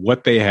idea of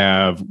what they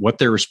have, what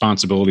their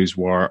responsibilities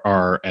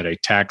are at a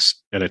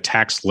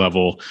tax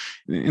level,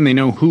 and they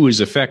know who is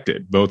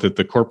affected, both at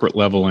the corporate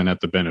level and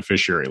at the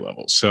beneficiary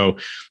level. So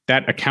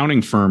that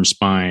accounting firm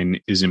spine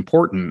is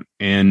important,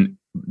 and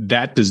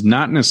that does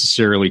not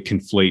necessarily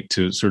conflate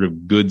to sort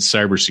of good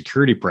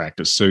cybersecurity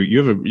practice. So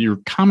your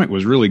comment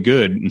was really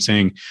good in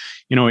saying,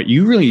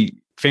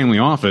 family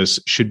office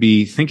should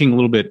be thinking a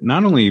little bit,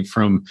 not only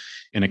from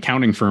an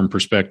accounting firm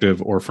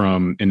perspective or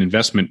from an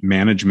investment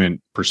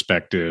management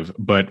perspective,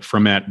 but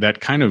from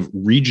that kind of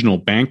regional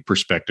bank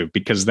perspective,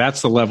 because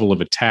that's the level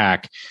of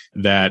attack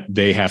that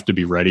they have to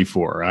be ready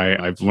for.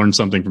 I've learned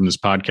something from this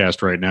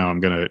podcast right now. I'm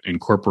going to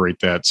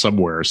incorporate that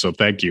somewhere. So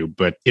thank you.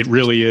 But it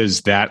really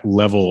is that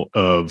level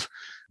of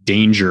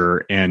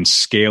danger and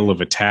scale of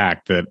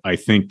attack that I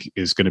think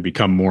is going to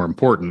become more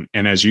important.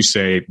 And as you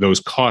say, those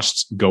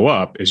costs go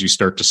up as you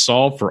start to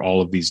solve for all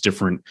of these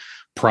different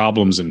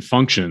problems and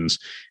functions.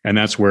 And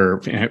that's where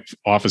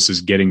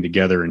offices getting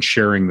together and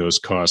sharing those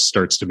costs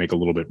starts to make a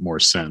little bit more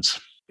sense.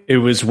 It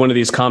was one of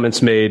these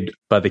comments made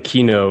by the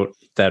keynote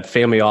that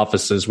family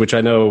offices, which I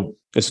know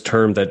is a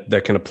term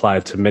that can apply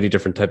to many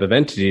different type of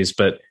entities,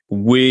 but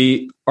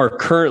we are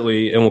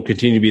currently and will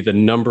continue to be the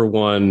number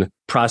one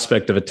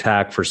prospect of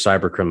attack for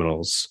cyber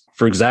criminals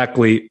for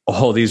exactly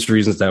all these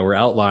reasons that we're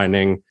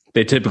outlining.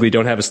 They typically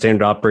don't have a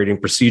standard operating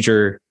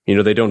procedure.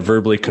 They don't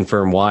verbally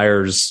confirm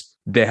wires.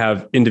 They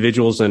have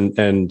individuals and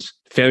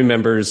family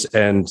members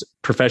and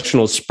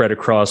professionals spread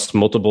across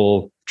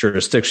multiple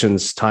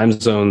jurisdictions, time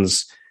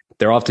zones.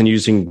 They're often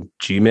using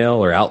Gmail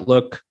or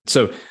Outlook.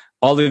 So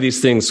all of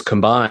these things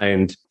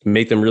combined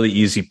make them really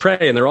easy prey.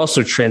 And they're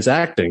also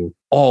transacting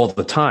all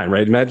the time,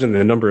 right? Imagine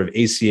the number of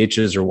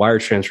ACHs or wire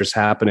transfers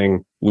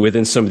happening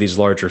within some of these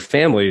larger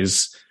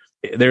families.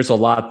 There's a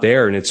lot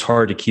there, and it's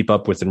hard to keep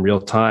up with in real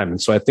time. And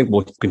so I think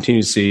we'll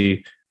continue to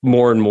see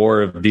more and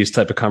more of these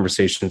type of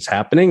conversations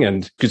happening.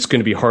 And it's going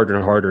to be harder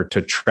and harder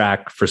to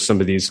track for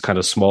some of these kind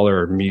of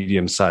smaller or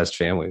medium-sized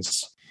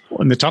families.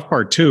 And the tough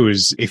part, too,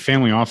 is a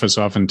family office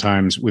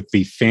oftentimes with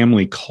the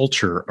family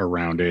culture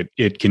around it,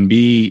 it can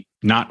be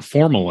not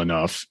formal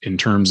enough in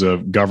terms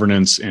of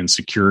governance and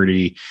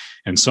security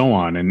and so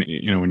on. And,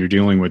 when you're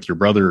dealing with your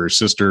brother or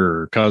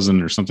sister or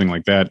cousin or something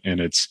like that, and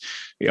it's,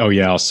 oh,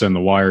 yeah, I'll send the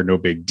wire, no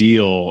big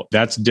deal.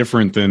 That's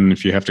different than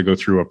if you have to go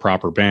through a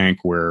proper bank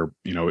where,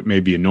 it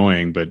may be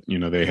annoying, but,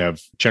 they have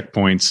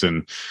checkpoints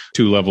and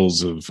 2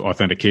 levels of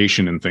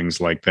authentication and things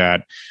like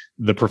that.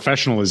 The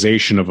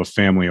professionalization of a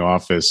family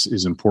office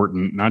is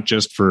important, not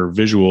just for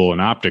visual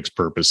and optics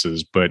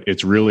purposes, but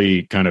it's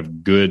really kind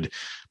of good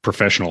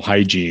professional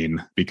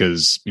hygiene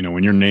because,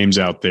 when your name's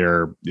out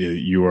there,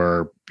 you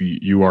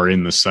are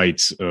in the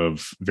sights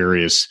of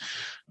various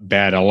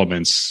bad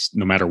elements,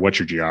 no matter what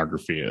your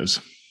geography is.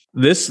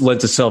 This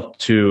lends itself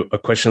to a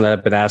question that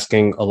I've been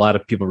asking a lot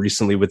of people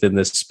recently within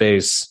this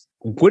space.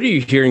 What are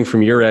you hearing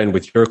from your end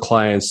with your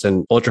clients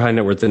and ultra high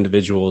net worth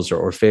individuals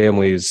or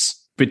families?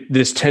 But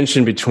this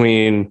tension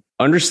between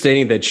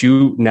understanding that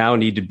you now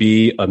need to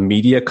be a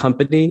media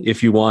company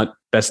if you want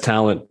best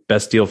talent,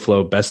 best deal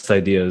flow, best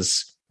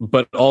ideas,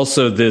 but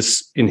also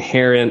this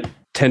inherent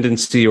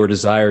tendency or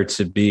desire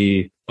to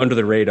be under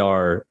the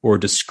radar or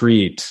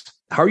discreet.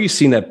 How are you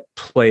seeing that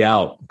play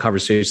out in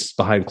conversations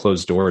behind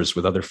closed doors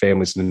with other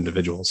families and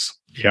individuals?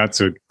 Yeah, it's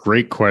a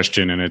great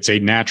question, and it's a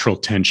natural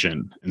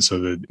tension. And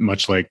so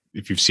much like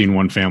if you've seen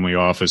one family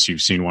office,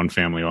 you've seen one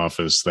family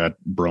office, that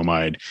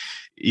bromide.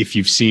 If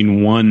you've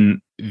seen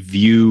one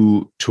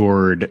view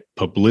toward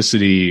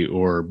publicity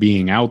or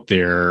being out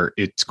there,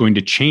 it's going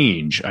to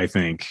change, I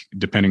think,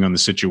 depending on the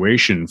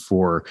situation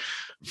for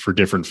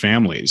different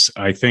families.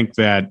 I think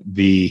that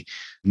the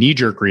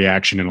knee-jerk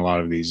reaction in a lot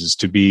of these is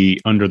to be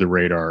under the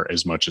radar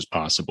as much as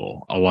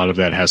possible. A lot of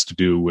that has to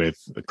do with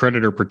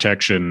creditor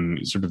protection,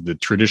 sort of the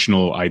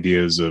traditional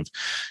ideas of,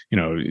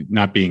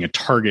 not being a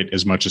target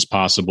as much as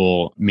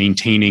possible,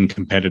 maintaining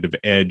competitive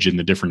edge in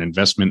the different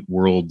investment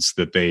worlds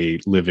that they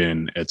live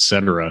in, et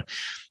cetera.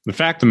 The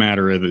fact of the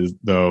matter is,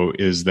 though,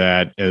 is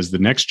that as the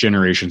next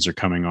generations are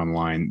coming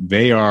online,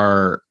 they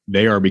are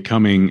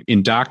becoming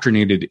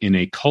indoctrinated in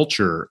a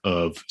culture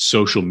of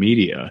social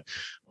media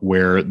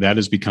where that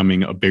is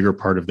becoming a bigger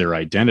part of their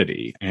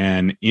identity.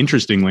 And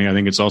interestingly, I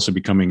think it's also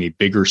becoming a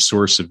bigger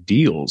source of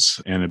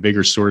deals and a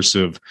bigger source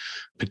of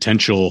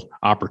potential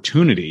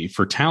opportunity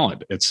for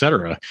talent, et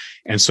cetera.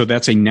 And so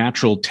that's a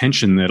natural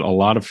tension that a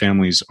lot of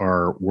families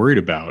are worried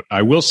about.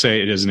 I will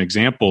say it as an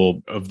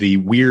example of the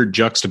weird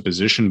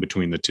juxtaposition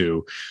between the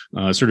two,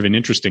 sort of an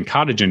interesting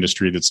cottage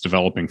industry that's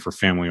developing for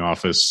family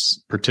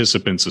office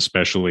participants,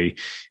 especially,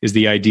 is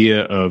the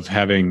idea of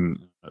having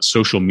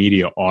social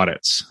media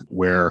audits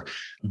where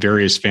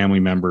various family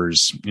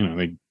members,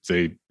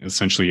 they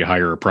essentially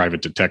hire a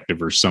private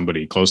detective or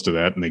somebody close to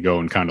that, and they go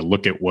and kind of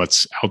look at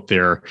what's out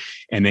there,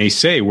 and they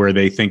say where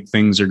they think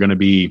things are going to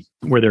be,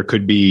 where there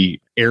could be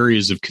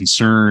areas of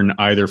concern,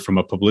 either from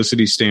a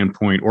publicity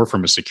standpoint or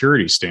from a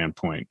security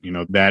standpoint.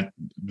 That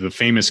the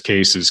famous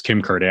case is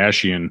Kim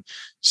Kardashian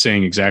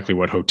saying exactly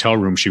what hotel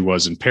room she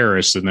was in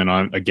Paris, and then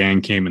a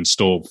gang came and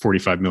stole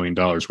 $45 million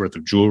worth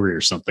of jewelry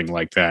or something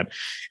like that.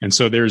 And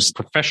so there's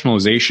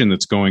professionalization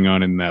that's going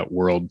on in that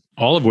world,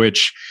 all of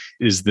which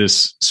is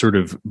this sort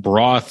of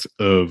broth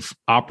of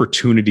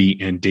opportunity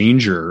and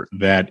danger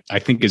that I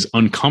think is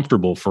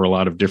uncomfortable for a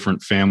lot of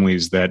different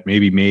families that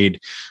maybe made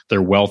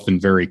their wealth in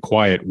very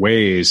quiet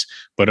ways,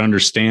 but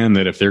understand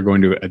that if they're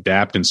going to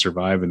adapt and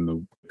survive in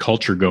the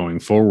culture going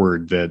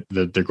forward, that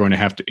they're going to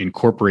have to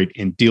incorporate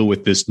and deal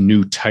with this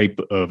new type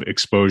of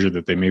exposure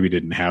that they maybe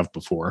didn't have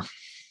before.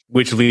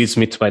 Which leads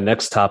me to my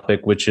next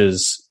topic, which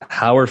is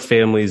how are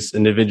families,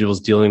 individuals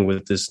dealing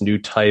with this new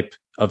type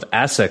of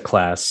asset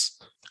class,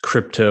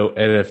 crypto,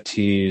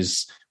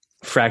 NFTs,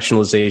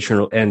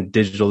 fractionalization and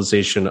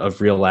digitalization of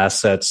real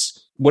assets?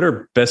 What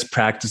are best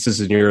practices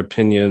in your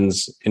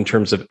opinions in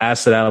terms of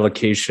asset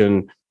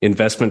allocation,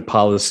 investment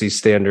policy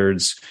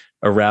standards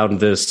around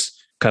this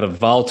kind of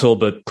volatile,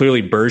 but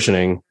clearly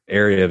burgeoning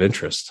area of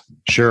interest.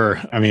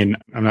 Sure. I mean,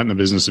 I'm not in the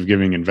business of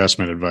giving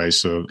investment advice,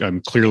 so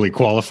I'm clearly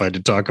qualified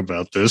to talk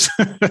about this,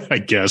 I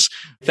guess.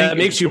 That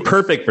makes you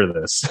perfect for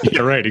this.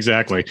 Yeah, right.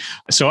 Exactly.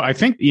 So I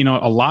think,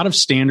 a lot of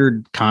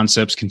standard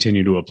concepts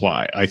continue to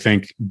apply. I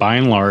think by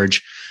and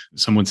large,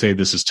 some would say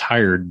this is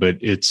tired, but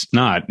it's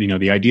not.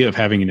 The idea of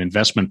having an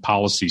investment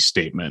policy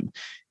statement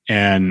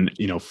and,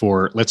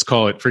 let's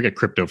call it, forget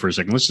crypto for a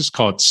second, let's just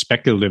call it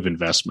speculative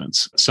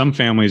investments. Some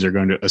families are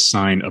going to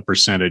assign a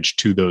percentage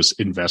to those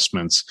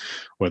investments,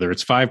 whether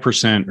it's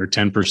 5% or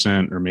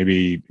 10%, or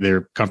maybe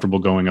they're comfortable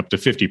going up to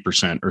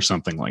 50% or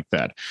something like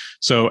that.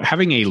 So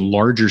having a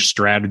larger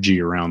strategy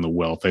around the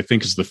wealth, I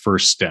think, is the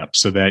first step,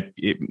 so that,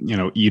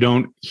 you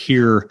don't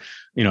hear,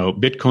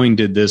 Bitcoin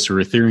did this or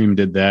Ethereum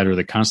did that, or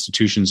the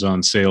Constitution's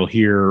on sale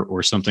here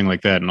or something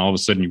like that. And all of a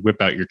sudden you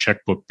whip out your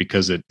checkbook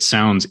because it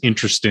sounds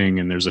interesting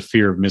and there's a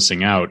fear of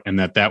missing out, and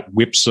that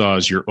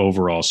whipsaws your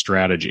overall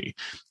strategy.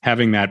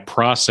 Having that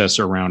process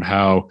around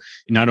how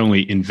not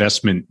only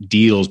investment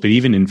deals, but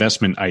even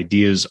investment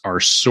ideas are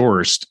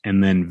sourced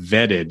and then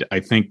vetted, I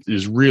think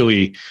is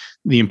really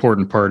the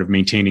important part of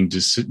maintaining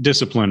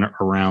discipline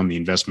around the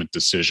investment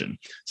decision.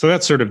 So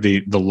that's sort of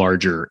the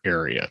larger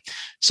area.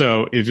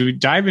 So if we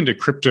dive into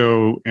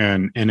crypto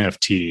and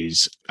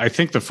NFTs, I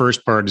think the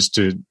first part is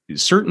to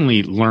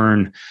certainly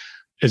learn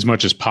as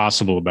much as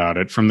possible about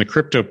it. From the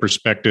crypto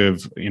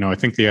perspective, I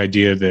think the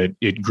idea that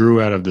it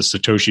grew out of the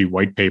Satoshi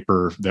white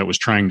paper that was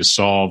trying to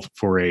solve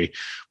for a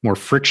more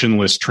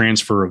frictionless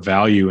transfer of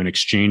value in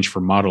exchange for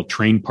model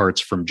train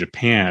parts from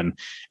Japan.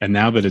 And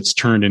now that it's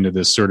turned into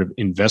this sort of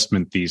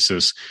investment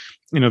thesis,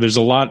 there's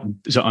a lot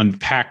to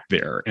unpack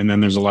there. And then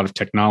there's a lot of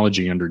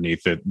technology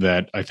underneath it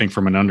that I think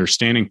from an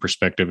understanding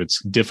perspective,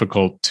 it's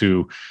difficult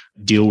to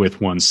deal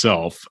with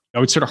oneself. I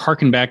would sort of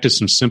harken back to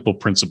some simple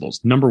principles.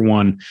 Number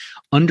one,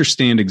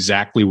 understand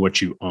exactly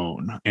what you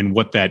own and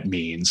what that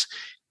means.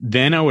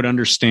 Then I would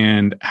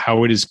understand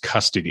how it is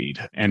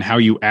custodied and how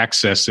you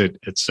access it,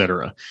 et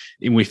cetera.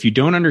 And if you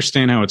don't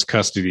understand how it's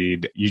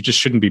custodied, you just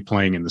shouldn't be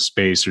playing in the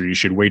space, or you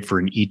should wait for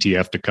an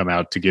ETF to come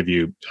out to give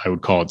you, I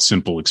would call it,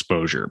 simple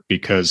exposure.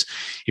 Because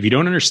if you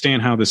don't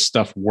understand how this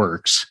stuff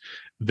works,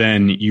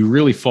 then you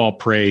really fall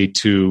prey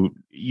to,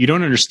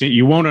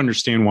 you won't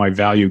understand why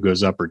value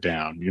goes up or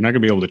down. You're not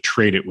going to be able to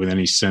trade it with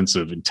any sense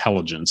of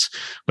intelligence.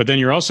 But then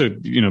you're also,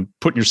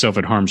 putting yourself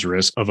at harm's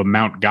risk of a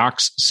Mt.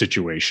 Gox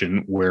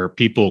situation where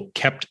people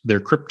kept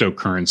their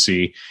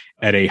cryptocurrency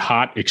at a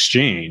hot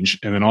exchange,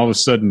 and then all of a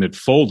sudden it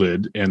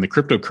folded and the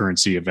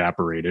cryptocurrency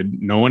evaporated.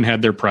 No one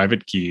had their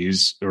private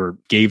keys or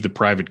gave the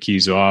private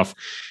keys off,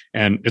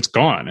 and it's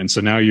gone. And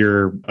so now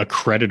you're a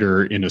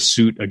creditor in a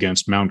suit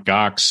against Mt.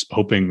 Gox,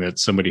 hoping that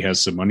somebody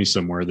has some money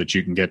somewhere that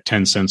you can get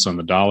 10 cents on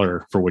the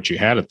dollar for what you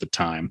had at the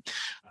time.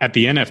 At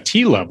the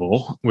NFT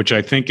level, which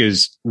I think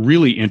is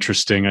really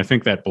interesting, I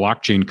think that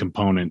blockchain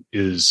component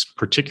is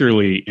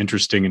particularly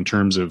interesting in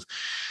terms of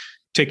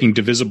taking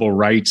divisible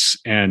rights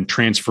and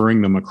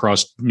transferring them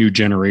across new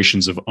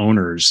generations of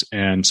owners.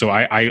 And so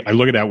I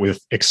look at that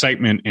with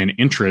excitement and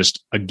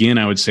interest. Again,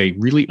 I would say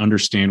really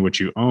understand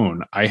what you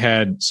own. I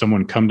had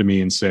someone come to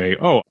me and say,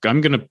 "Oh, I'm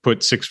going to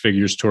put 6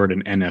 figures toward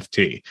an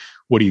NFT.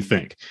 What do you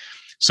think?"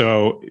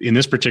 So in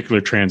this particular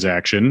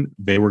transaction,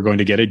 they were going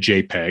to get a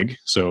JPEG,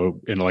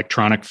 so an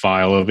electronic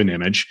file of an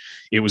image.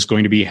 It was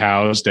going to be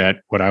housed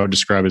at what I would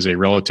describe as a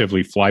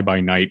relatively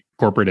fly-by-night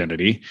corporate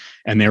entity.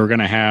 And they were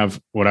going to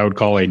have what I would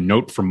call a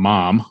note from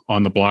mom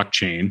on the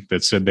blockchain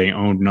that said they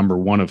owned number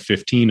 1 of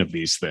 15 of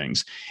these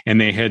things.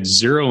 And they had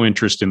zero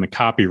interest in the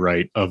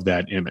copyright of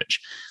that image.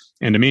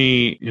 And to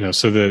me,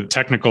 so the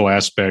technical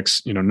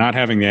aspects, not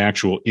having the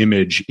actual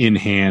image in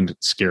hand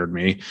scared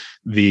me.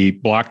 The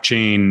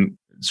blockchain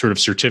sort of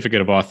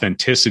certificate of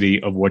authenticity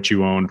of what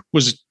you own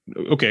was,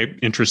 okay,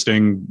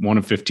 interesting, 1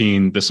 of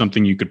 15, that's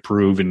something you could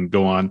prove and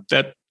go on.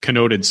 That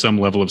connoted some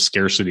level of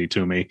scarcity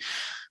to me.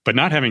 But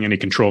not having any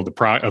control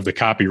of the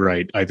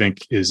copyright, I think,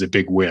 is a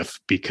big whiff,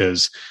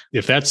 because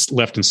if that's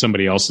left in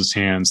somebody else's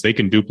hands, they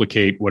can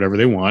duplicate whatever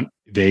they want.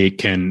 They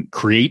can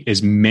create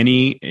as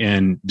many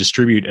and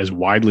distribute as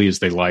widely as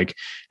they like.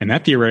 And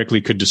that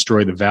theoretically could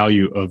destroy the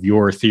value of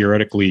your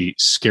theoretically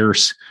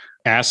scarce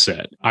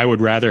asset. I would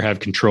rather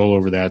have control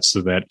over that,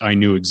 so that I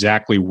knew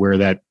exactly where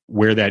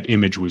that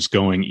image was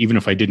going, even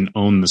if I didn't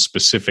own the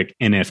specific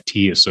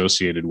NFT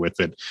associated with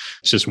it.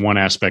 It's just one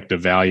aspect of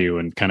value,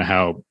 and kind of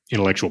how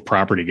intellectual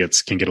property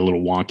can get a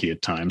little wonky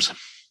at times.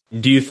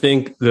 Do you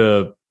think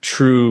the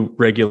true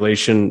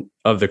regulation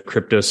of the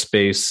crypto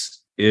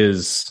space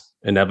is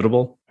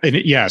inevitable?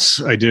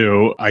 Yes, I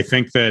do. I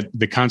think that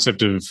the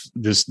concept of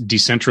this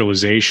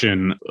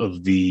decentralization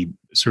of the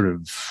sort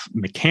of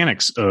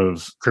mechanics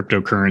of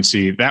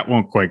cryptocurrency, that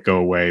won't quite go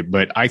away.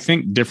 But I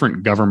think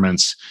different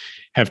governments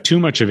have too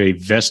much of a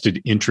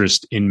vested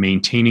interest in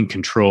maintaining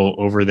control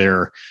over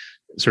their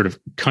sort of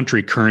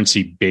country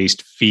currency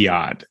based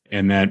fiat.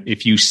 And that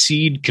if you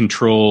cede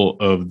control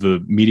of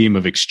the medium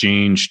of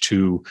exchange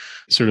to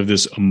sort of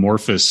this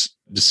amorphous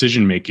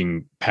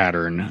decision-making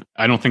pattern,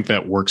 I don't think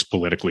that works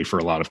politically for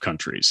a lot of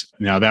countries.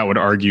 Now, that would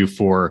argue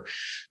for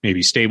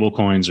maybe stable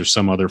coins or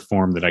some other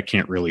form that I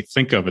can't really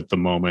think of at the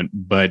moment.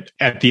 But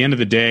at the end of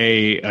the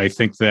day, I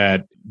think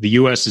that the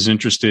U.S. is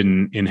interested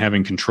in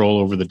having control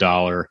over the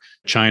dollar.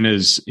 China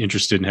is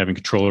interested in having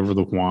control over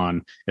the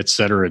yuan, et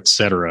cetera, et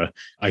cetera.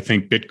 I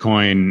think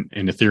Bitcoin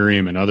and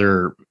Ethereum and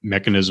other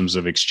mechanisms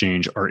of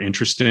exchange are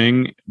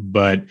interesting,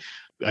 but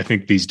I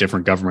think these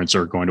different governments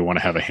are going to want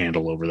to have a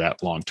handle over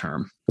that long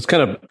term. Let's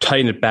kind of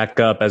tighten it back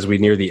up as we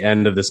near the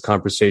end of this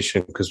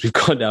conversation, because we've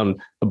gone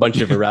down a bunch of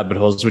different rabbit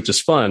holes, which is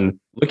fun.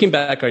 Looking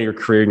back on your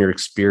career and your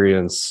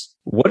experience,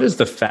 what is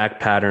the fact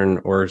pattern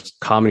or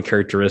common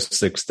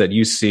characteristics that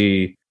you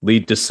see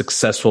lead to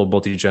successful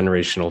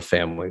multi-generational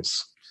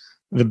families?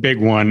 The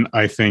big one,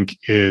 I think,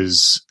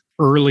 is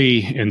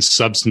early and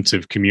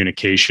substantive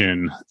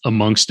communication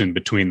amongst and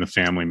between the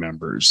family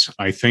members.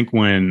 I think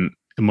when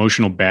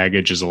emotional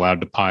baggage is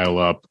allowed to pile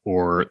up,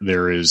 or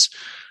there is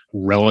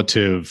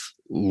relative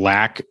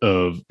lack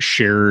of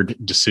shared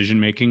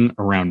decision-making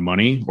around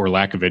money or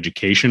lack of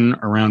education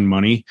around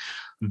money,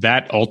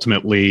 that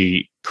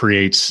ultimately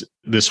creates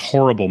this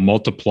horrible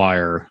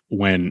multiplier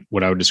when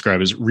what I would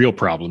describe as real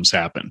problems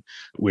happen,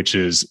 which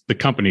is the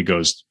company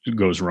goes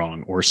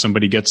wrong, or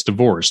somebody gets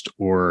divorced,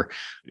 or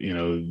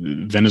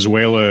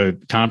Venezuela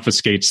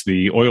confiscates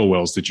the oil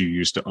wells that you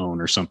used to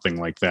own, or something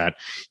like that.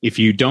 If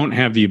you don't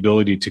have the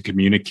ability to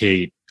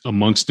communicate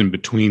amongst and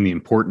between the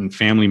important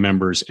family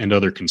members and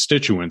other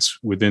constituents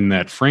within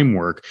that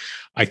framework,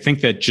 I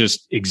think that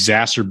just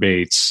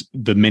exacerbates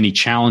the many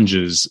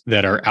challenges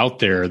that are out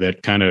there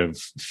that kind of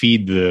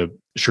feed the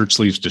shirt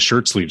sleeves to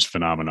shirt sleeves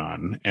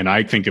phenomenon. And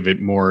I think of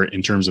it more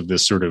in terms of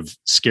this sort of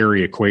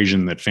scary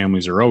equation that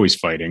families are always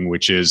fighting,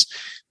 which is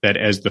that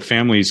as the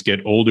families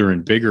get older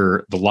and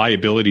bigger, the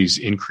liabilities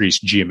increase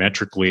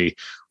geometrically,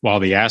 while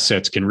the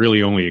assets can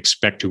really only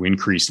expect to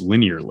increase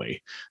linearly.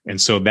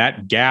 And so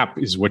that gap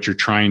is what you're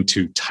trying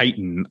to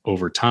tighten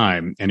over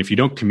time. And if you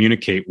don't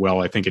communicate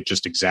well, I think it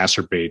just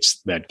exacerbates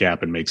that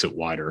gap and makes it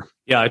wider.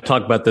 Yeah, I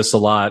talk about this a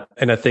lot.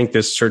 And I think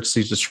this shirt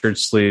sleeves to shirt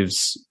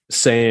sleeves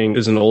saying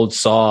is an old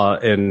saw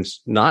and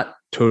not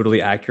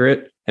totally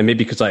accurate. And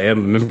maybe because I am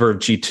a member of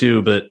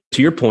G2, but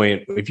to your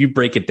point, if you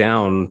break it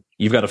down,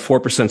 you've got a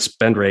 4%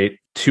 spend rate,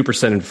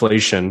 2%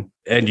 inflation,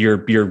 and you're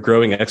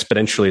growing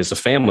exponentially as a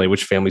family,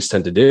 which families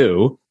tend to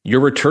do. Your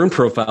return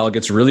profile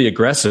gets really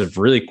aggressive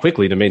really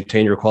quickly to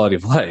maintain your quality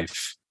of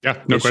life.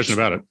 Yeah, no question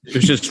about it.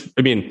 It's just,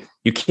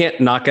 you can't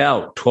knock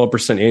out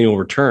 12% annual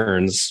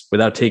returns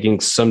without taking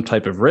some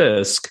type of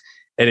risk.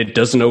 And it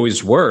doesn't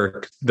always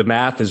work. The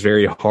math is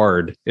very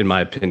hard, in my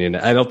opinion.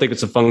 I don't think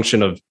it's a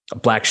function of a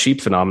black sheep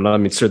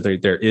phenomenon. Certainly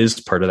there is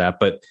part of that,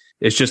 but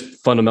it's just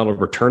fundamental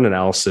return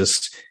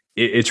analysis.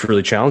 It's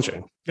really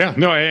challenging. Yeah,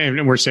 no,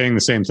 and we're saying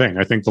the same thing.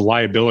 I think the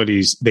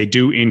liabilities, they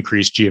do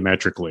increase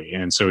geometrically.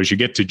 And so as you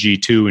get to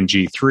G2 and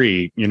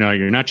G3,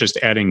 you're not just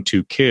adding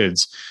 2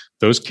 kids.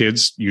 Those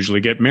kids usually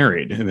get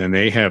married, and then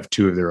they have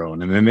 2 of their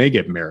own, and then they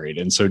get married.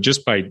 And so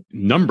just by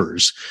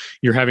numbers,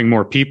 you're having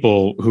more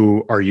people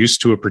who are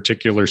used to a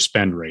particular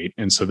spend rate.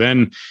 And so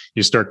then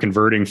you start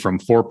converting from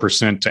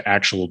 4% to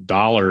actual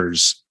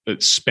dollars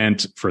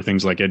spent for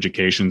things like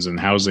educations and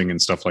housing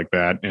and stuff like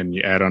that. And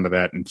you add onto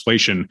that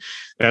inflation,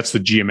 that's the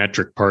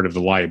geometric part of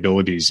the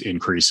liabilities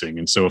increasing.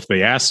 And so if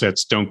the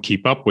assets don't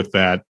keep up with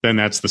that, then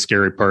that's the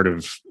scary part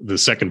of the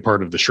second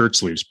part of the shirt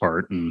sleeves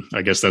part. And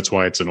I guess that's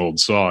why it's an old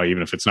saw,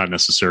 even if it's not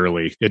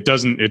necessarily, it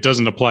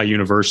doesn't apply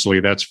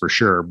universally, that's for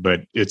sure,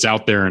 but it's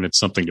out there and it's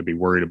something to be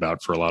worried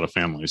about for a lot of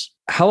families.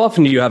 How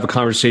often do you have a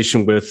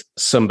conversation with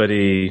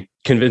somebody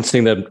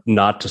convincing them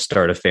not to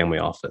start a family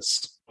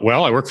office?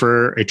 Well, I work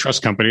for a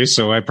trust company,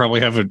 so I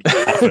probably have it.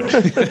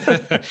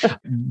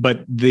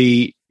 But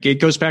it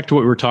goes back to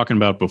what we were talking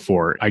about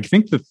before. I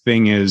think the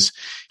thing is,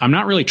 I'm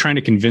not really trying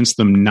to convince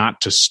them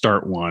not to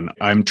start one.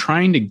 I'm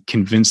trying to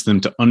convince them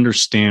to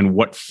understand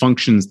what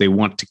functions they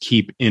want to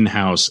keep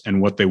in-house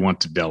and what they want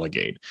to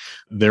delegate.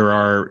 There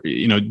are,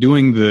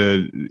 doing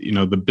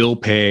the bill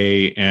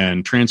pay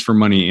and transfer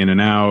money in and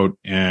out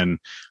and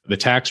the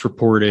tax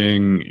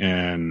reporting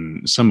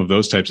and some of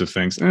those types of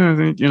things,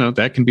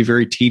 that can be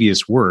very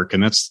tedious work.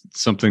 And that's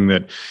something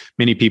that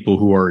many people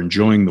who are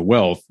enjoying the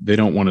wealth, they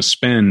don't want to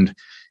spend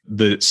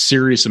the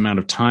serious amount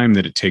of time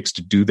that it takes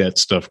to do that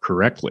stuff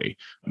correctly.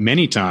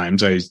 Many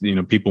times,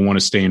 people want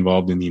to stay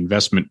involved in the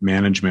investment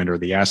management or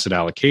the asset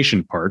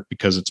allocation part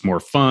because it's more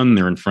fun.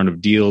 They're in front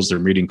of deals, they're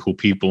meeting cool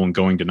people and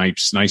going to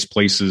nice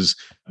places.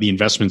 The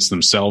investments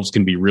themselves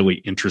can be really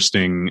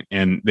interesting,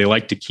 and they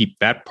like to keep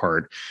that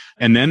part.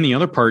 And then the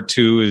other part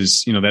too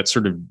is, that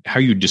sort of how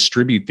you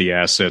distribute the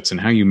assets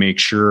and how you make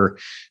sure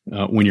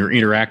when you're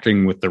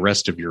interacting with the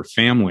rest of your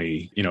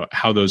family,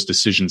 how those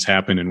decisions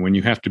happen. And when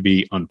you have to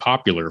be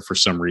unpopular for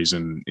some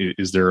reason,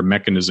 is there a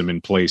mechanism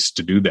in place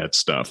to do that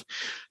stuff?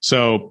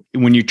 So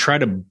when you try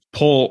to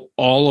pull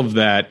all of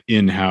that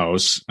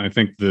in-house, I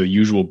think the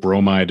usual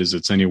bromide is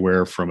it's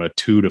anywhere from a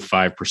 2 to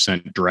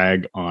 5%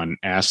 drag on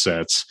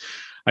assets.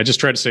 I just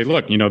try to say,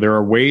 look, there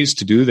are ways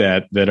to do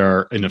that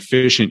are an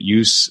efficient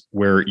use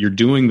where you're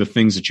doing the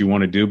things that you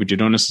want to do, but you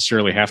don't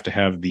necessarily have to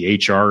have the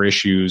HR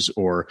issues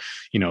or,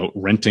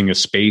 renting a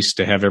space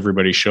to have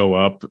everybody show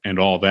up and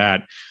all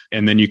that.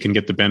 And then you can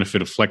get the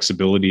benefit of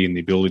flexibility and the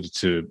ability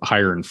to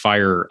hire and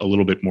fire a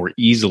little bit more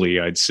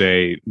easily, I'd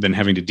say, than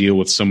having to deal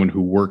with someone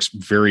who works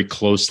very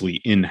closely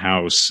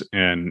in-house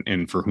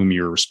and for whom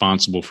you're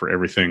responsible for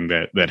everything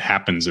that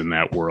happens in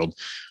that world.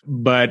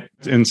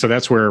 And so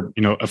that's where,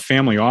 a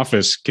family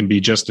office can be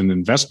just an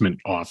investment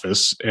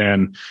office.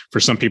 And for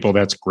some people,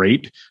 that's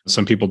great.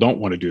 Some people don't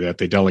want to do that.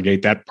 They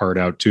delegate that part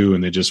out too.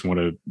 And they just want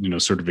to,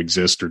 sort of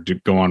exist or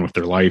go on with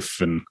their life.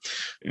 And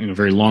in a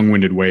very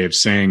long-winded way of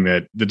saying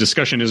that the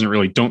discussion isn't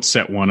really don't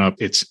set one up.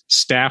 It's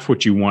staff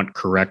what you want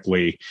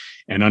correctly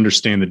and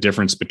understand the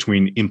difference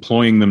between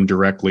employing them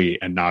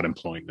directly and not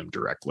employing them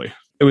directly.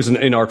 It was an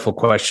inartful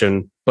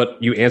question, but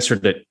you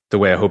answered it the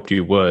way I hoped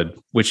you would,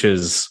 which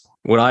is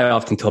what I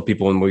often tell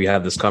people when we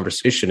have this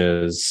conversation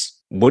is,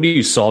 what are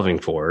you solving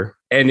for?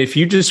 And if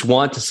you just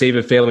want to save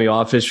a family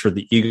office for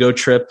the ego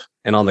trip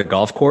and on the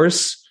golf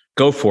course,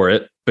 go for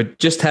it. But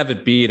just have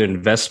it be an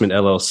investment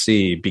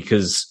LLC,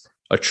 because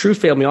a true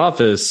family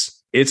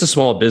office, it's a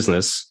small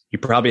business. You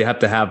probably have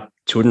to have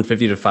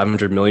 250 to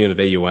 500 million of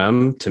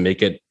AUM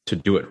to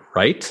do it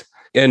right.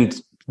 And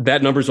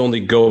that number's only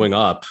going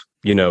up,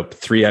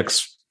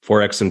 3x,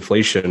 4x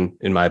inflation,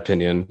 in my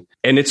opinion.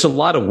 And it's a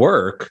lot of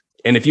work.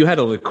 And if you had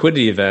a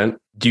liquidity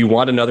event, do you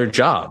want another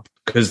job?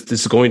 Because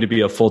this is going to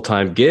be a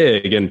full-time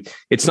gig. And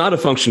it's not a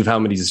function of how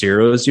many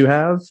zeros you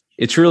have.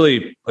 It's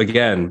really,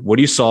 again, what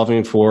are you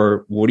solving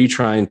for? What are you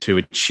trying to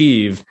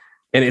achieve?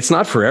 And it's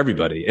not for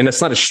everybody. And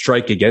it's not a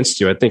strike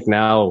against you. I think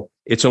now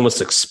it's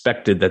almost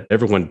expected that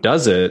everyone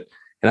does it.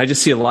 And I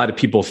just see a lot of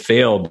people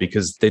fail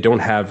because they don't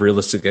have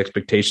realistic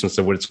expectations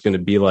of what it's going to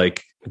be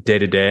like day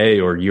to day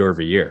or year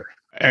over year.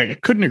 I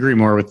couldn't agree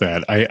more with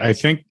that. I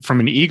think from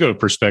an ego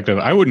perspective,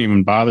 I wouldn't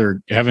even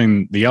bother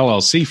having the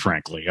LLC,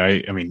 frankly.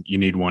 I mean, you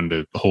need one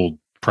to hold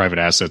private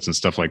assets and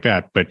stuff like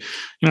that. But,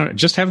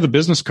 just have the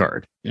business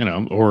card,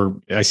 or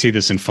I see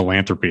this in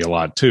philanthropy a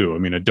lot too. I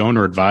mean, a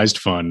donor advised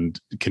fund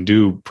can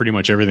do pretty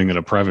much everything that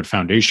a private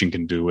foundation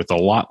can do with a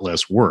lot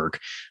less work.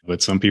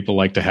 But some people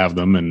like to have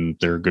them, and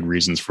there are good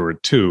reasons for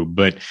it too.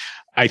 But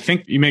I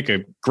think you make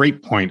a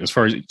great point as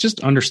far as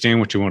just understand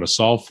what you want to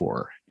solve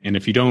for. And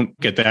if you don't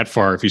get that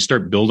far, if you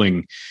start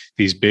building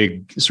these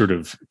big sort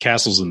of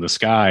castles in the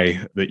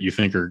sky that you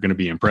think are going to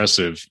be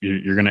impressive,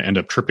 you're going to end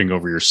up tripping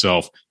over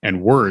yourself.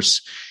 And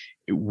worse,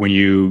 when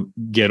you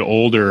get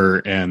older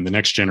and the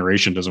next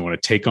generation doesn't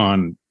want to take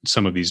on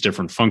some of these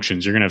different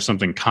functions, you're going to have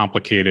something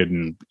complicated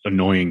and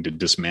annoying to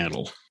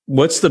dismantle.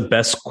 What's the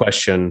best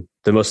question,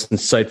 the most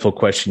insightful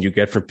question you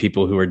get from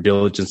people who are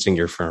diligencing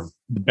your firm?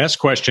 The best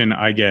question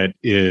I get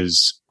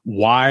is,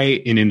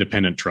 why an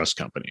independent trust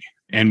company?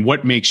 And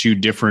what makes you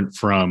different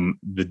from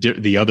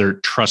the other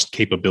trust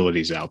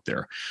capabilities out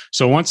there?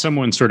 So once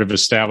someone sort of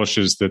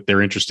establishes that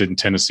they're interested in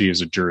Tennessee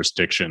as a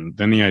jurisdiction,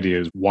 then the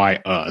idea is,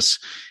 why us?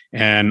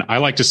 And I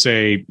like to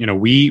say,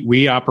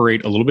 we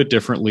operate a little bit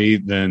differently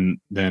than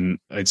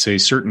I'd say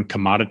certain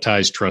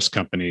commoditized trust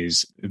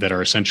companies that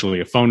are essentially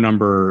a phone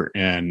number.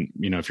 And,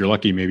 if you're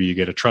lucky, maybe you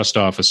get a trust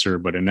officer,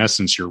 but in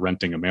essence, you're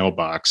renting a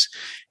mailbox.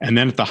 And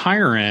then at the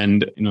higher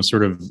end,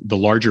 sort of the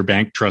larger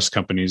bank trust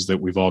companies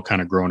that we've all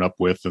kind of grown up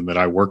with, and that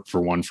I worked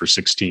for one for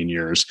 16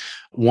 years,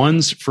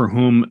 ones for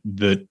whom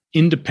the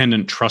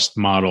independent trust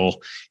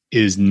model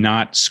is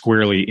not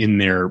squarely in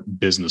their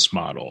business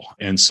model.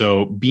 And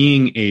so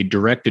being a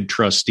directed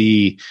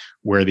trustee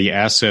where the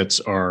assets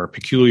are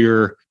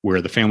peculiar,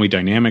 where the family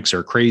dynamics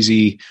are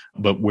crazy,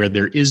 but where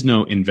there is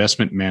no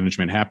investment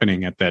management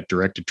happening at that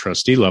directed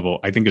trustee level,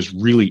 I think is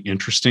really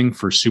interesting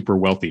for super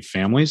wealthy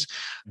families.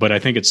 But I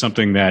think it's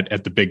something that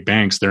at the big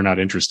banks, they're not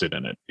interested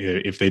in it.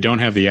 If they don't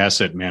have the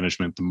asset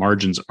management, the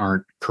margins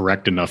aren't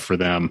correct enough for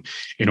them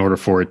in order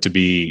for it to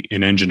be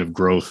an engine of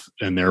growth,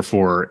 and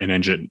therefore an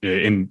engine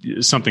and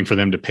something for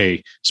them to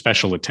pay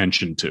special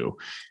attention to.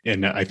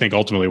 And I think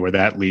ultimately where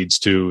that leads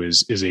to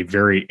is a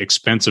very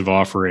expensive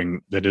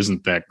offering that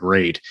isn't that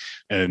great.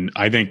 And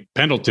I think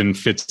Pendleton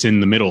fits in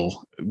the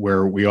middle,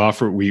 where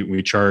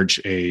we charge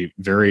a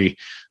very,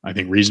 I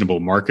think, reasonable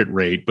market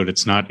rate, but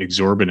it's not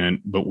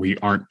exorbitant, but we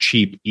aren't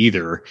cheap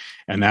either.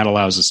 And that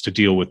allows us to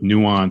deal with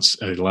nuance.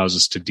 It allows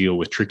us to deal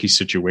with tricky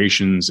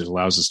situations. It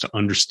allows us to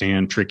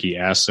understand tricky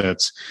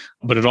assets,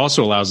 but it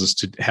also allows us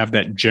to have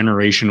that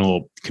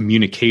generational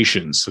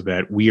communication so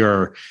that we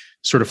are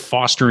sort of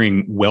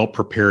fostering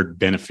well-prepared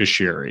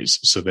beneficiaries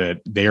so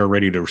that they are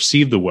ready to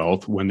receive the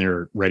wealth when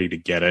they're ready to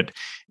get it.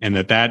 And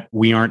that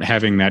we aren't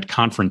having that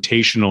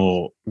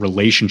confrontational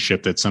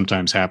relationship that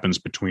sometimes happens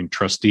between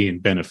trustee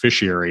and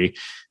beneficiary.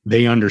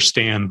 They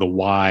understand the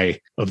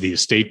why of the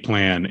estate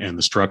plan and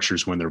the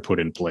structures when they're put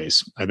in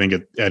place. I think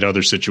at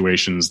other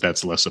situations,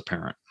 that's less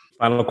apparent.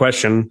 Final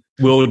question.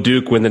 Will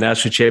Duke win the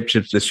national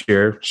championship this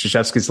year?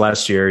 Krzyzewski's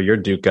last year. You're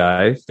a Duke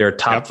guy. They're a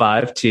top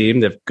 5 team.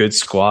 They have a good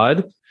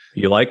squad.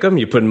 You like them?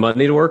 You putting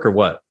money to work or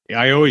what?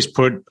 I always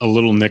put a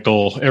little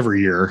nickel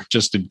every year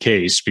just in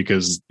case,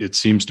 because it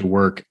seems to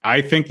work.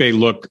 I think they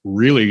look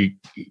really,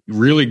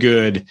 really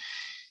good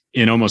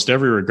in almost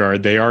every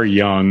regard. They are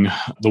young.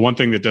 The one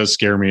thing that does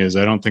scare me is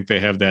I don't think they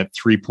have that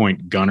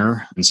 3-point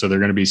gunner. And so there are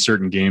going to be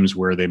certain games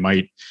where they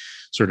might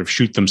sort of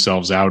shoot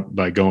themselves out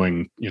by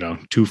going,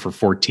 2 for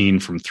 14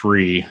 from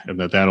 3, and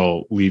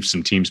that'll leave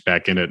some teams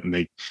back in it. And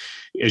they,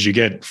 as you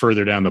get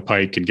further down the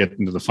pike and get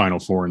into the Final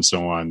Four and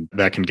so on,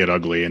 that can get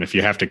ugly. And if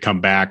you have to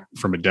come back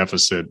from a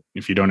deficit,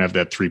 if you don't have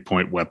that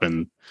 3-point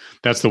weapon,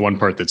 that's the one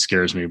part that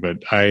scares me.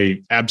 But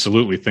I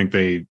absolutely think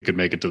they could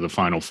make it to the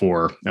Final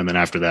Four. And then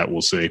after that,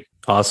 we'll see.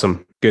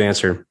 Awesome. Good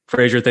answer.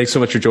 Frazer, thanks so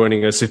much for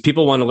joining us. If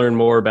people want to learn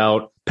more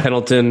about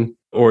Pendleton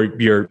or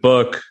your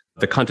book,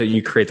 the content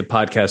you create, the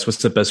podcast,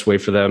 what's the best way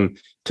for them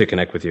to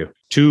connect with you?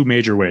 2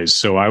 major ways.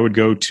 So I would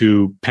go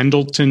to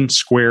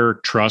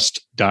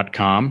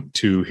pendletonsquaretrust.com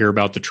to hear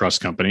about the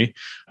trust company.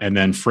 And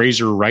then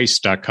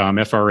FrazerRice.com,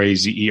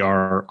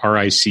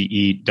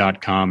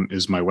 FrazerRice.com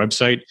is my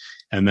website.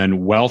 And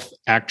then Wealth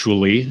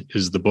Actually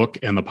is the book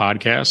and the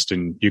podcast.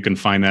 And you can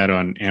find that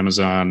on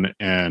Amazon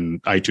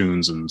and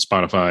iTunes and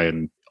Spotify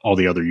and all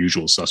the other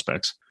usual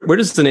suspects. Where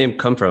does the name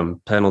come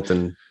from,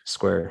 Pendleton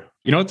Square?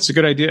 It's a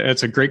good idea.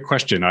 It's a great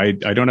question. I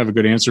don't have a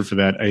good answer for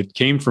that. It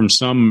came from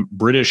some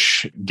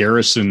British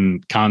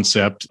garrison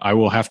concept. I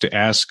will have to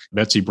ask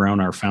Betsy Brown,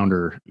 our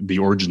founder, the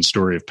origin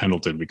story of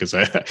Pendleton, because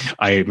I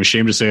am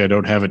ashamed to say I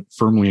don't have it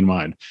firmly in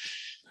mind.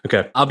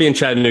 Okay. I'll be in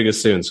Chattanooga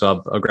soon,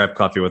 so I'll grab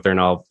coffee with her and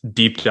I'll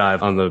deep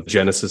dive on the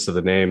genesis of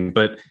the name.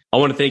 But I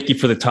want to thank you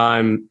for the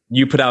time.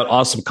 You put out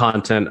awesome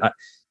content.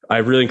 I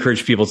really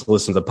encourage people to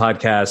listen to the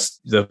podcast.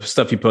 The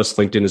stuff you post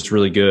on LinkedIn is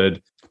really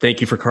good. Thank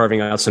you for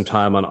carving out some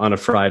time on a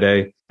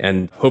Friday,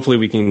 and hopefully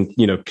we can,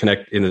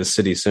 connect in the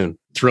city soon.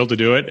 Thrilled to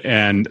do it.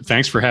 And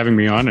thanks for having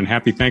me on, and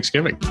happy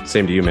Thanksgiving.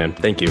 Same to you, man.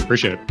 Thank you.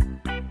 Appreciate it.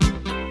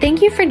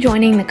 Thank you for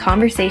joining the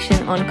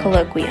conversation on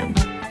Colloquium.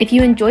 If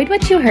you enjoyed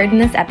what you heard in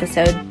this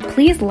episode,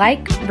 please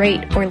like,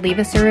 rate, or leave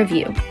us a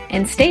review.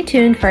 And stay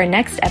tuned for our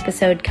next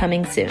episode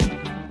coming soon.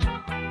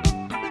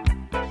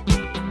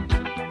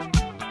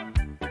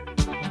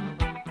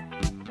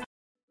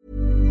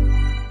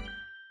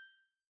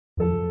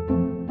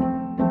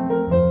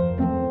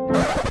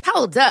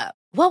 Hold up.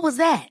 What was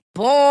that?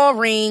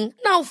 Boring.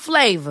 No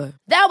flavor.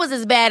 That was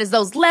as bad as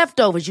those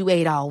leftovers you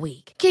ate all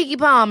week. Keke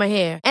Palmer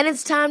here. And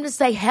it's time to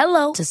say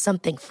hello to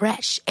something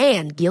fresh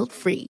and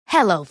guilt-free.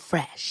 Hello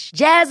Fresh.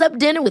 Jazz up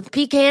dinner with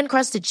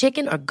pecan-crusted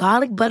chicken or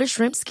garlic butter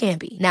shrimp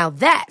scampi. Now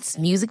that's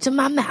music to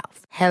my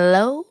mouth.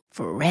 Hello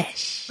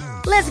Fresh.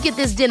 Let's get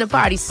this dinner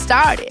party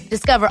started.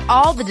 Discover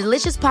all the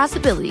delicious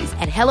possibilities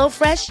at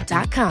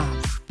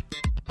HelloFresh.com.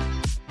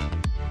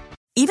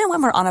 Even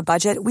when we're on a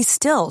budget, we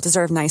still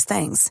deserve nice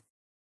things.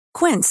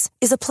 Quince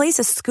is a place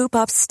to scoop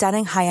up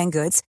stunning high-end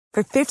goods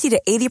for 50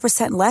 to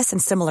 80% less than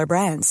similar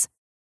brands.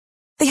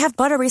 They have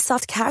buttery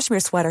soft cashmere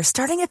sweaters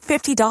starting at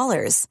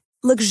 $50,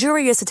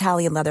 luxurious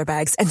Italian leather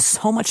bags, and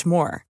so much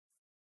more.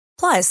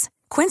 Plus,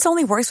 Quince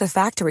only works with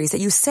factories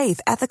that use safe,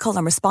 ethical,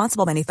 and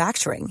responsible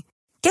manufacturing.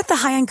 Get the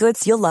high-end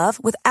goods you'll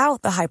love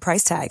without the high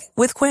price tag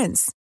with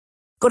Quince.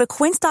 Go to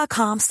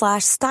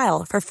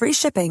quince.com/style for free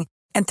shipping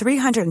and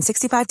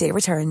 365-day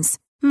returns.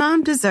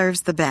 Mom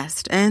deserves the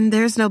best, and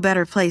there's no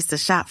better place to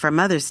shop for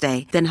Mother's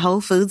Day than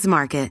Whole Foods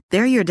Market.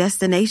 They're your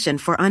destination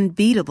for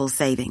unbeatable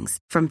savings,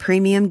 from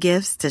premium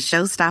gifts to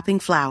show-stopping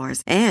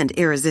flowers and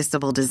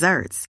irresistible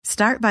desserts.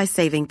 Start by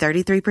saving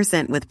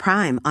 33% with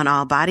Prime on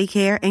all body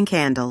care and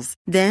candles.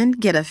 Then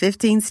get a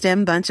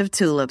 15-stem bunch of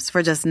tulips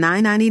for just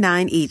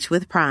 $9.99 each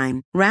with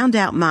Prime. Round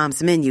out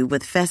Mom's menu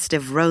with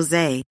festive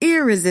rosé,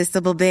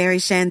 irresistible berry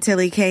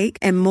chantilly cake,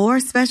 and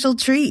more special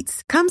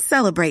treats. Come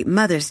celebrate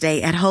Mother's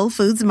Day at Whole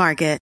Foods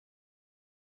Market.